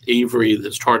Avery,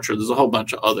 there's Torture, there's a whole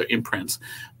bunch of other imprints.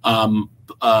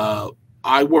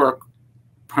 I work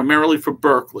primarily for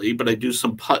Berkley, but I do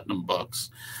some Putnam books.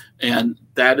 And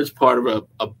that is part of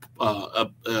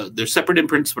they're separate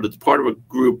imprints, but it's part of a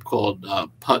group called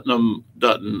Putnam,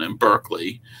 Dutton, and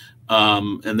Berkley.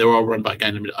 And they're all run by a guy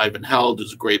named Ivan Held,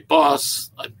 who's a great boss.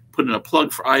 I put in a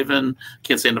plug for Ivan.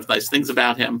 Can't say enough nice things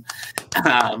about him.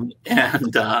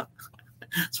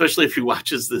 Especially if he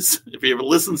watches this, if he ever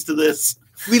listens to this.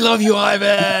 We love you,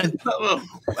 Ivan.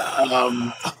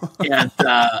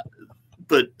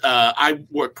 I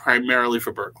work primarily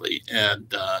for Berkley,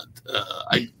 and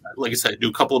like I said, I do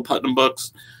a couple of Putnam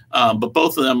books, but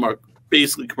both of them are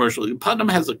basically commercial. Putnam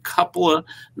has a couple of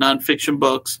nonfiction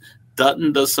books.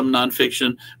 Dutton does some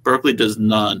nonfiction. Berkley does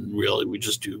none, really. We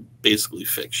just do basically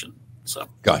fiction. So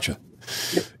gotcha.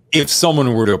 If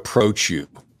someone were to approach you,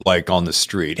 like on the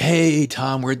street, hey,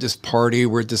 Tom, we're at this party,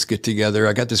 we're at this get together,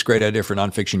 I got this great idea for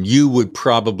nonfiction, you would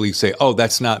probably say, oh,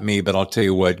 that's not me, but I'll tell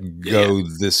you what, go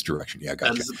this direction. Yeah,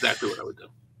 gotcha. That's exactly what I would do.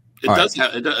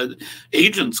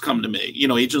 Agents come to me,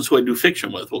 agents who I do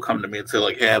fiction with will come to me and say,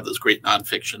 like, hey, I have this great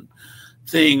nonfiction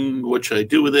thing. What should I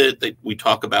do with it? We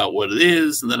talk about what it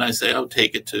is, and then I say, oh,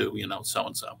 take it to,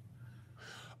 so-and-so.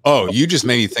 Oh, you just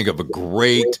made me think of a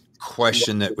great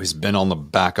question that has been on the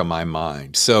back of my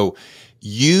mind. So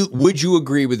would you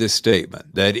agree with this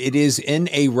statement that it is in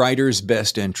a writer's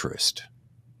best interest,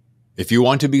 if you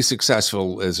want to be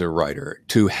successful as a writer,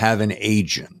 to have an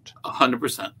agent?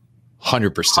 100%.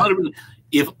 100%.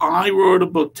 If I wrote a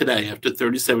book today after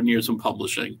 37 years in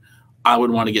publishing, I would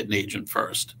want to get an agent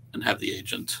first and have the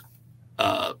agent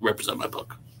represent my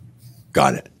book.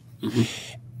 Got it. Mm-hmm.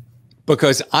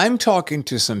 Because I'm talking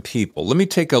to some people. Let me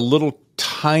take a little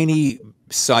tiny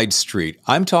side street.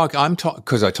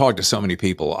 Because I talk to so many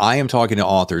people. I am talking to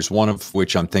authors, one of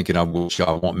which I'm thinking of, which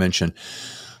I won't mention,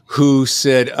 who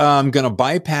said, I'm going to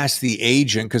bypass the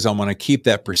agent because I want to keep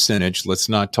that percentage. Let's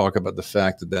not talk about the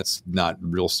fact that that's not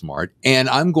real smart. And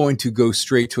I'm going to go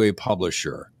straight to a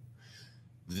publisher.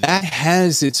 That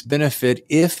has its benefit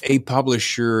if a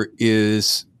publisher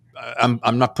is, I'm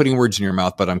not putting words in your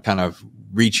mouth, but I'm kind of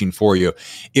reaching for you.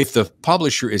 If the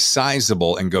publisher is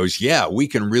sizable and goes, yeah, we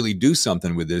can really do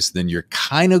something with this, then you're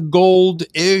kind of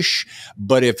gold-ish.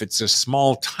 But if it's a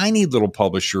small, tiny little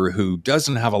publisher who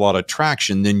doesn't have a lot of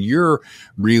traction, then you're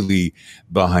really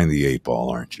behind the 8 ball,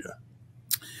 aren't you?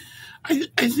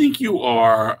 I think you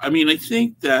are. I mean, I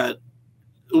think that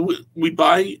we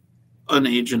buy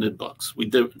unagented books. We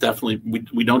definitely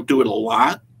we don't do it a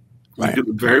lot. We do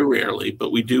it very rarely,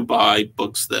 but we do buy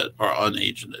books that are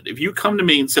unagented. If you come to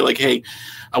me and say, like, hey,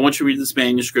 I want you to read this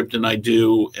manuscript, and I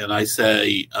do, and I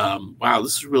say, wow,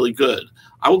 this is really good,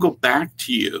 I will go back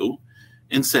to you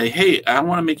and say, hey, I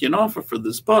want to make you an offer for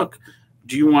this book.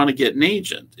 Do you want to get an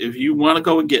agent? If you want to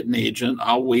go and get an agent,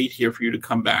 I'll wait here for you to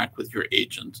come back with your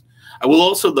agent. I will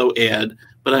also, though, add,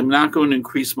 but I'm not going to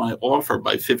increase my offer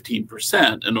by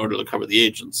 15% in order to cover the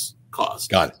agent's cost.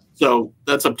 Got it. So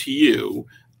that's up to you.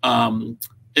 And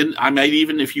I might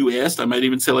even, if you asked, I might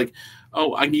even say, like,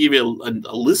 oh, I can give you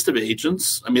a list of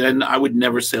agents. I mean, I would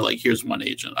never say, like, here's one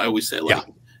agent. I always say, like,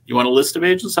 you want a list of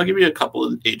agents? I'll give you a couple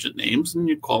of agent names, and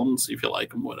you call them and see if you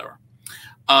like them, whatever.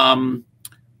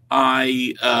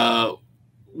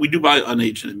 we do buy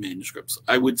unagented manuscripts.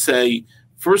 I would say,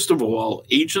 first of all,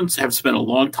 agents have spent a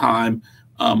long time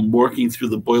working through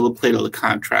the boilerplate of the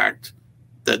contract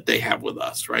that they have with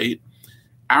us, right?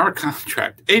 Our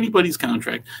contract, anybody's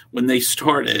contract, when they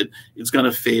start it, it's going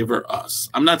to favor us.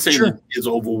 I'm not saying it is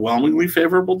overwhelmingly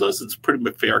favorable to us. It's a pretty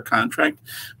fair contract.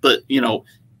 But, you know,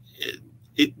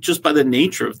 it just by the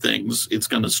nature of things, it's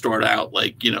going to start out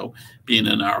like, you know, being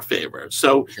in our favor.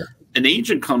 So an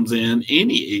agent comes in,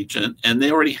 any agent, and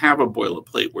they already have a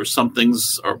boilerplate where some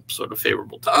things are sort of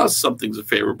favorable to us, some things are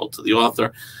favorable to the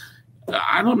author.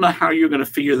 I don't know how you're going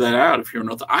to figure that out if you're an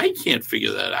author. I can't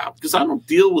figure that out because I don't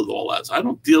deal with all that. I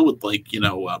don't deal with, like, you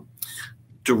know,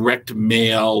 direct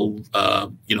mail,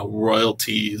 you know,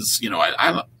 royalties. You know,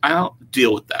 I don't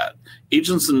deal with that.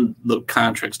 Agents in the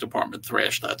contracts department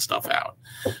thrash that stuff out.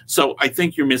 So I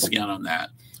think you're missing out on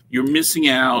that. You're missing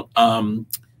out.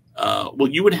 Well,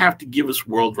 you would have to give us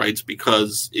world rights,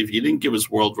 because if you didn't give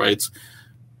us world rights,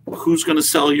 who's going to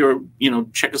sell your, you know,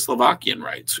 Czechoslovakian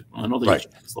rights? Well, I know they're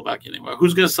Czechoslovakian anymore.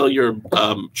 Who's going to sell your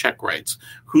Czech rights?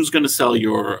 Who's going to sell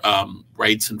your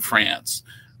rights in France?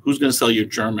 Who's going to sell your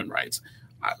German rights?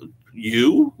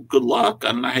 You? Good luck.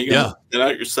 I don't know how you're going to get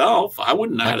out yourself. I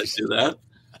wouldn't know how to do that,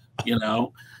 you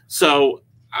know? So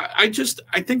I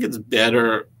think it's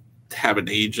better to have an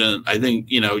agent. I think,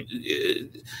 you know,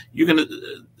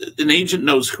 an agent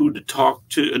knows who to talk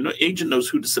to. An agent knows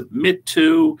who to submit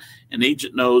to. An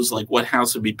agent knows, like, what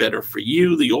house would be better for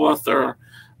you, the author.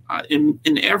 In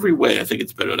every way, I think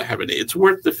it's better to have an agent. It's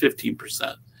worth the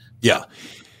 15%. Yeah.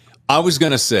 I was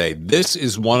going to say, this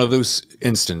is one of those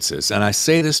instances, and I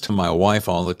say this to my wife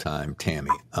all the time,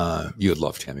 Tammy. You would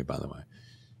love Tammy, by the way.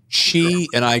 She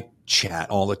and I chat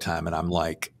all the time, and I'm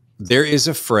like, there is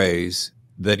a phrase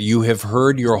that you have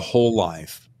heard your whole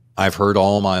life. I've heard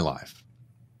all my life.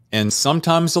 And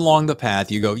sometimes along the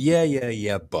path, you go,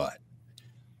 yeah, but.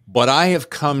 But I have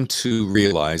come to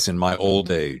realize in my old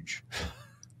age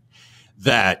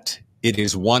that it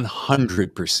is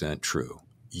 100% true.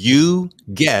 You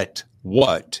get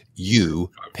what you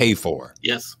pay for.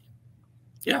 Yes.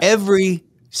 Yeah. Every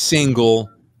single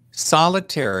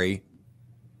solitary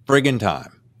friggin'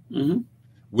 time,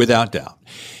 without doubt.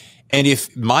 And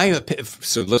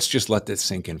so let's just let that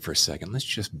sink in for a second. Let's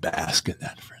just bask in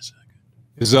that for a second,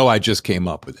 as though I just came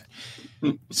up with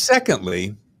it.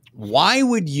 Secondly, why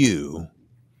would you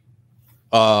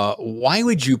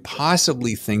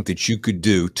possibly think that you could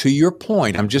do, to your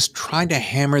point, I'm just trying to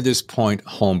hammer this point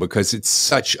home because it's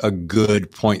such a good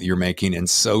point you're making and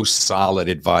so solid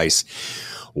advice.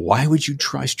 Why would you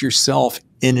trust yourself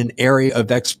in an area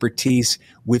of expertise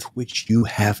with which you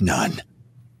have none?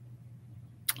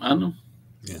 I don't know.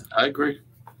 Yeah. I agree.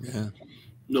 Yeah.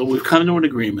 No, we've come to an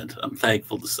agreement, I'm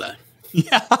thankful to say.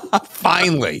 Yeah,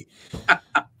 finally.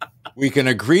 We can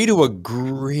agree to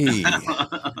agree.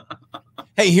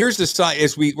 Hey, here's the side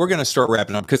as we're going to start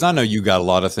wrapping up, because I know you got a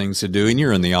lot of things to do, and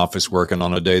you're in the office working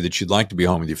on a day that you'd like to be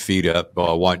home with your feet up,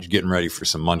 getting ready for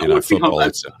some Monday Night Football.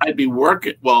 I'd be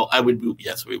working. Well, I would be.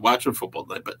 Yes, we'd be watching football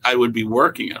today, but I would be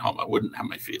working at home. I wouldn't have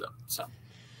my feet up. So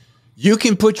you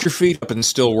can put your feet up and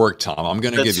still work, Tom. I'm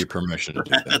going to give you permission to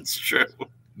do that. That's true.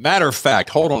 Matter of fact,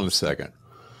 hold on a second.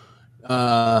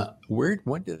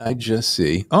 What did I just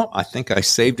see? Oh, I think I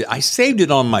saved it. I saved it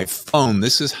on my phone.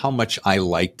 This is how much I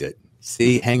liked it.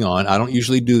 See, hang on. I don't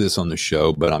usually do this on the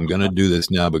show, but I'm going to do this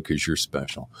now because you're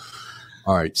special.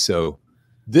 All right. So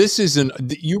this is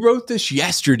you wrote this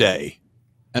yesterday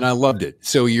and I loved it.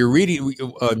 So you're reading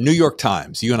New York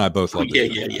Times. You and I both love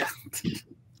it. Yeah.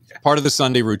 Part of the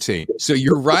Sunday routine. So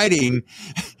you're writing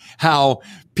how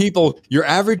your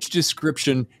average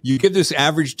description, you give this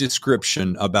average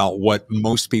description about what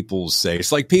most people say.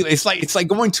 It's like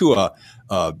going to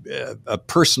a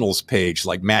personals page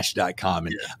like Match.com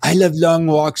and I love long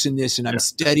walks in this and I'm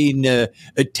studying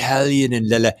Italian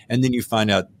and and then you find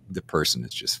out the person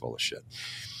is just full of shit.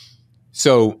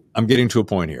 So I'm getting to a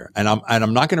point here, and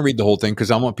I'm not going to read the whole thing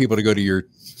because I want people to go to your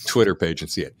Twitter page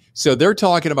and see it. So they're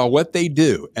talking about what they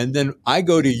do, and then I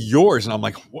go to yours, and I'm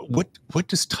like, what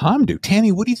does Tom do?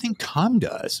 Tammy, what do you think Tom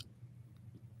does?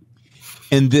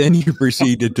 And then you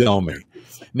proceed to tell me.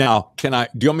 Now, do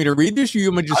you want me to read this, or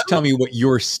you want to just tell me what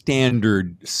your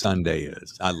standard Sunday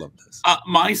is? I love this.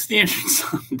 My standard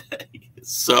Sunday is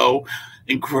so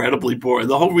incredibly boring.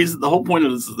 The whole point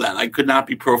of this is that I could not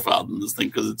be profiled in this thing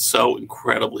because it's so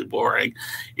incredibly boring.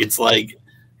 It's like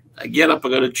I get up, I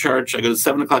go to church, I go to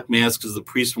 7 o'clock mass because the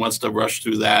priest wants to rush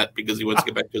through that because he wants to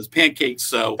get back to his pancakes.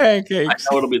 So I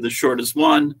know it'll be the shortest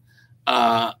one.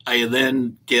 I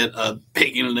then get a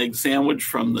bacon and egg sandwich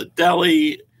from the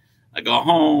deli. I go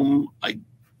home. I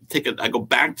I go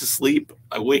back to sleep.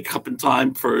 I wake up in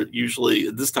time for usually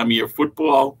this time of year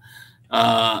football.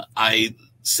 I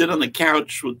sit on the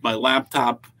couch with my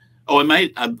laptop. Oh, I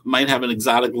might have an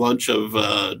exotic lunch of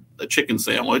a chicken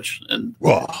sandwich, and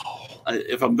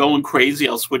if I'm going crazy,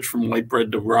 I'll switch from white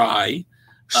bread to rye.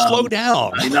 Slow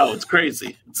down. I know, it's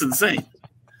crazy. It's insane.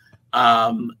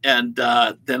 And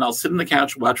then I'll sit on the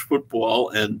couch, watch football,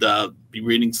 and be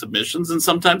reading submissions. And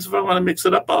sometimes if I want to mix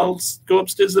it up, I'll go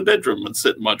upstairs to the bedroom and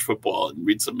sit and watch football and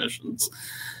read submissions.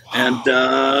 Wow.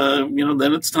 And,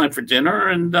 then it's time for dinner.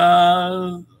 And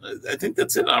I think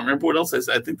that's it. I don't remember what else I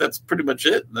said. I think that's pretty much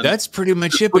it. That's pretty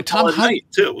much it. But Tom, night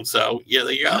too. So, yeah,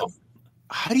 there you go.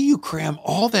 How do you cram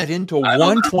all that into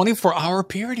one 24-hour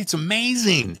period? It's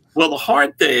amazing. Well, the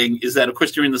hard thing is that, of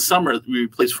course, during the summer, we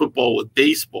replace football with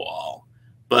baseball.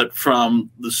 But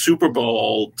from the Super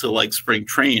Bowl to like spring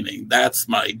training, that's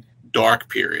my dark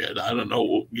period. I don't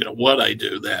know, what I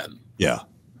do then. Yeah.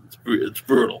 It's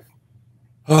brutal.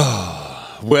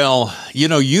 Well,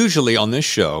 usually on this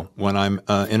show, when I'm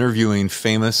interviewing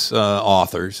famous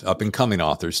authors, up-and-coming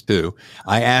authors too,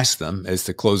 I ask them as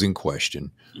the closing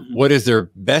question, what is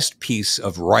their best piece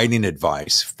of writing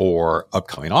advice for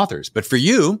upcoming authors? But for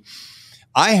you,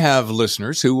 I have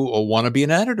listeners who will want to be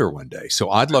an editor one day. So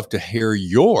I'd love to hear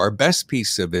your best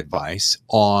piece of advice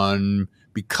on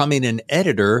becoming an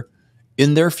editor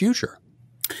in their future.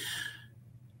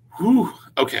 Whew.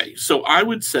 Okay. So I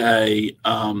would say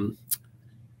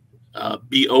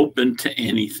be open to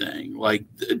anything. Like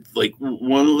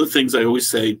one of the things I always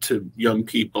say to young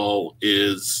people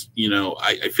is,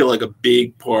 I feel like a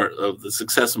big part of the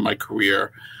success of my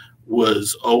career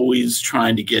was always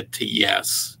trying to get to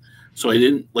yes. So I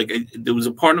didn't there was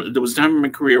a time in my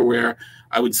career where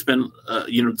I would spend,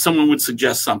 someone would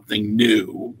suggest something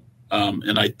new.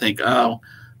 And I'd think, oh,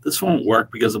 this won't work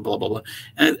because of blah, blah, blah.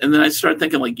 And then I started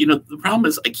thinking the problem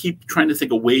is I keep trying to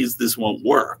think of ways this won't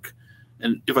work.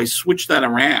 And if I switch that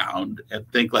around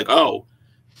and think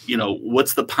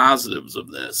what's the positives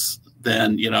of this,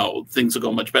 then, things will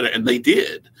go much better. And they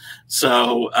did.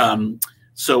 So,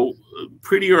 so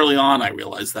pretty early on, I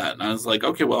realized that. And I was like,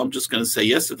 okay, well, I'm just going to say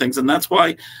yes to things. And that's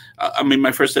why,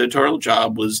 my first editorial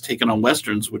job was taking on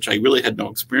Westerns, which I really had no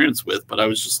experience with. But I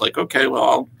was just like, okay,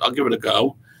 well, I'll give it a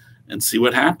go and see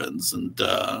what happens. And,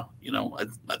 I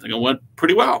think it went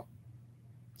pretty well.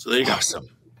 So there you go.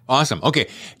 Awesome. Okay.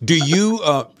 Do you,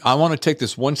 I want to take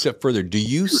this one step further. Do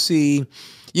you see,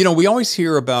 we always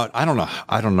hear about, I don't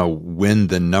know when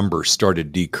the number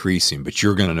started decreasing, but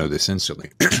you're going to know this instantly.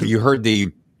 You heard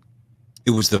it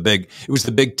was the Big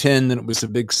 10, then it was the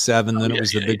Big 7, then it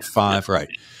was the Big 5. Right.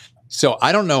 So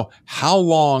I don't know how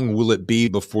long will it be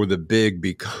before the big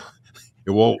it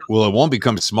won't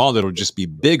become small. It'll just be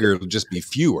bigger. It'll just be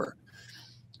fewer.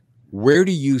 Where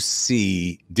do you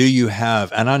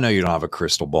have, and I know you don't have a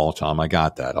crystal ball, Tom, I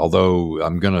got that. Although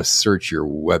I'm going to search your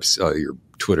website, your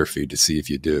Twitter feed to see if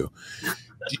you do.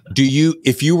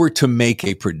 If you were to make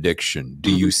a prediction,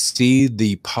 do you see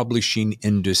the publishing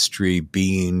industry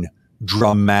being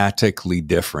dramatically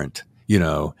different,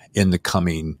 in the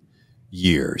coming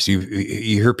years? You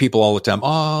hear people all the time,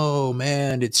 oh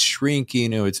man, it's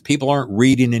shrinking. People aren't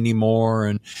reading anymore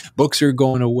and books are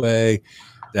going away.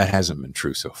 That hasn't been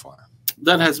true so far.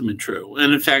 That hasn't been true.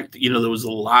 And in fact, there was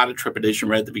a lot of trepidation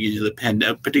right at the beginning of the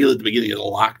pandemic, particularly at the beginning of the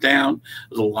lockdown.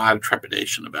 There was a lot of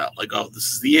trepidation about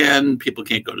this is the end. People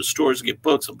can't go to stores to get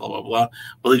books and blah, blah, blah.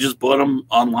 Well, they just bought them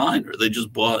online or they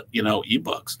just bought,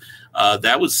 ebooks.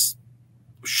 That was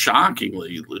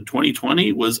shockingly,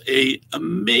 2020 was a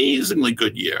amazingly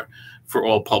good year for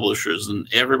all publishers. And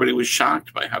everybody was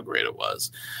shocked by how great it was.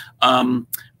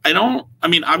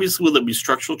 Obviously, will there be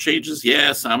structural changes?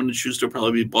 Yes, Simon & Schuster will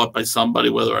probably be bought by somebody,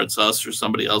 whether it's us or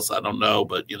somebody else, I don't know.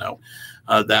 But,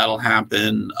 that'll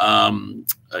happen.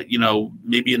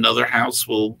 Maybe another house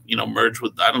will, merge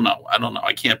with, I don't know.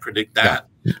 I can't predict that.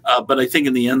 Yeah. But I think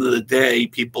in the end of the day,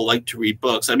 people like to read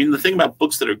books. The thing about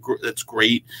books that's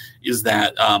great is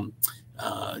that,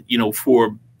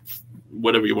 for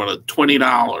whatever you want,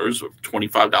 $20 or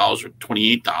 $25 or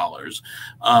 $28,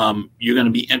 you're going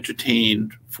to be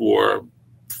entertained for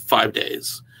 5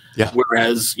 days. Yeah.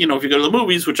 Whereas, if you go to the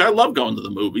movies, which I love going to the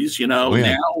movies, now, it's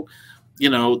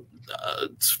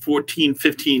 $14,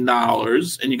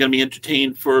 $15 and you're going to be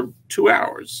entertained for 2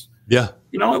 hours. Yeah.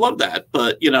 I love that.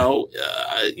 But,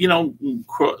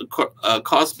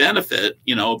 cost benefit,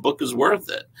 a book is worth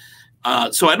it.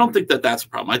 So I don't think that that's a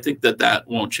problem. I think that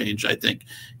won't change. I think,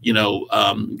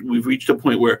 we've reached a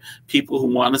point where people who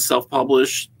want to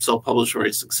self-publish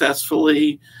very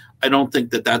successfully. I don't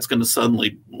think that that's going to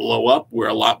suddenly blow up where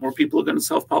a lot more people are going to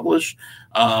self-publish.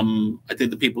 I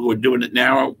think the people who are doing it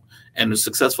now and are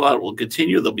successful at it will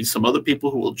continue. There'll be some other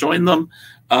people who will join them.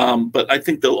 But I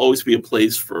think there'll always be a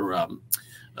place for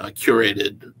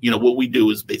curated. What we do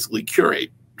is basically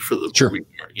curate for the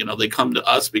reader. They come to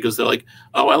us because they're like,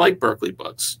 oh, I like Berkley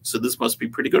books, so this must be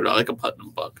pretty good. I like a Putnam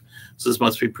book, so this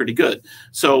must be pretty good.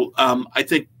 So I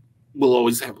think there'll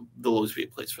always be a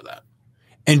place for that.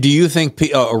 And do you think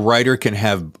a writer can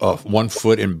have one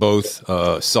foot in both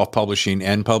self-publishing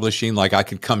and publishing? Like I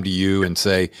could come to you and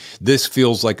say, this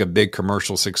feels like a big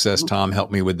commercial success, Tom,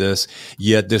 help me with this.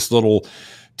 Yet this little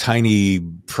tiny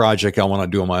project I want to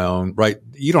do on my own, right?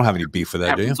 You don't have any beef with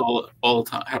that, do you? All the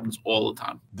time. Happens all the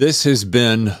time. This has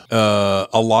been a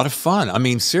lot of fun. I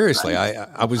mean, seriously,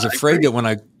 I was afraid that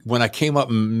when I came up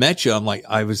and met you, I'm like,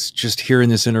 I was just hearing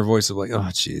this inner voice of like, oh,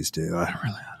 geez, dude, I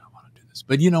don't want to do this.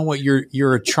 But you know what?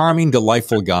 You're a charming,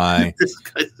 delightful guy.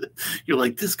 You're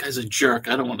like, this guy's a jerk.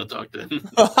 I don't want to talk to him.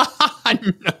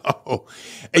 No,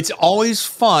 it's always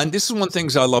fun. This is one of the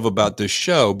things I love about this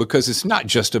show because it's not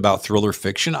just about thriller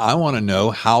fiction. I want to know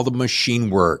how the machine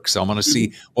works. I want to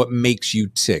see what makes you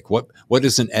tick. What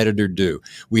does an editor do?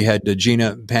 We had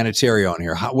Gina Panettiere on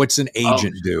here. What's an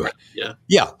agent do?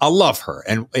 Yeah, I love her.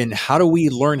 And how do we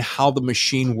learn how the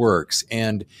machine works?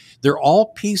 And they're all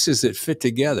pieces that fit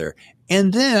together.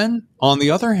 And then, on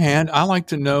the other hand, I like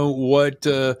to know what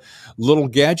little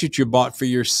gadget you bought for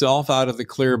yourself out of the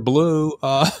clear blue,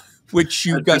 which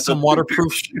you've got some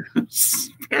waterproof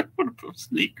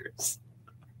sneakers.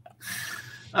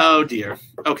 Oh, dear.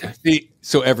 Okay. See,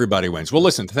 so everybody wins. Well,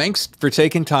 listen, thanks for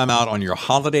taking time out on your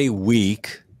holiday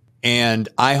week. And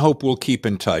I hope we'll keep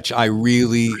in touch. I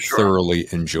really thoroughly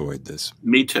enjoyed this.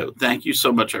 Me too. Thank you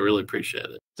so much. I really appreciate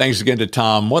it. Thanks again to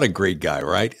Tom. What a great guy,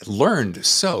 right? Learned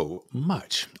so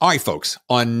much. All right, folks,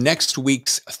 on next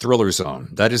week's Thriller Zone,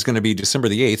 that is going to be December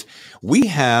the 8th, we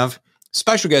have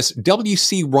special guest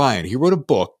W.C. Ryan. He wrote a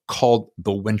book called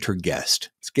The Winter Guest.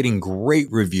 It's getting great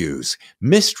reviews.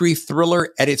 Mystery thriller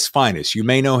at its finest. You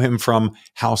may know him from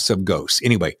House of Ghosts.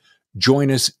 Anyway,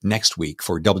 join us next week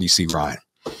for W.C. Ryan.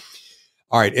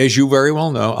 All right, as you very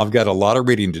well know, I've got a lot of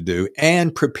reading to do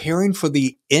and preparing for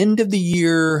the end of the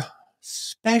year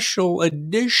special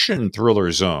edition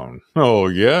Thriller Zone. Oh,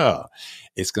 yeah,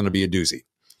 it's going to be a doozy.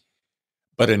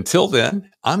 But until then,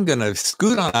 I'm going to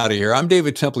scoot on out of here. I'm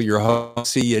David Temple, your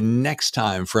host. See you next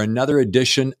time for another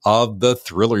edition of the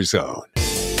Thriller Zone.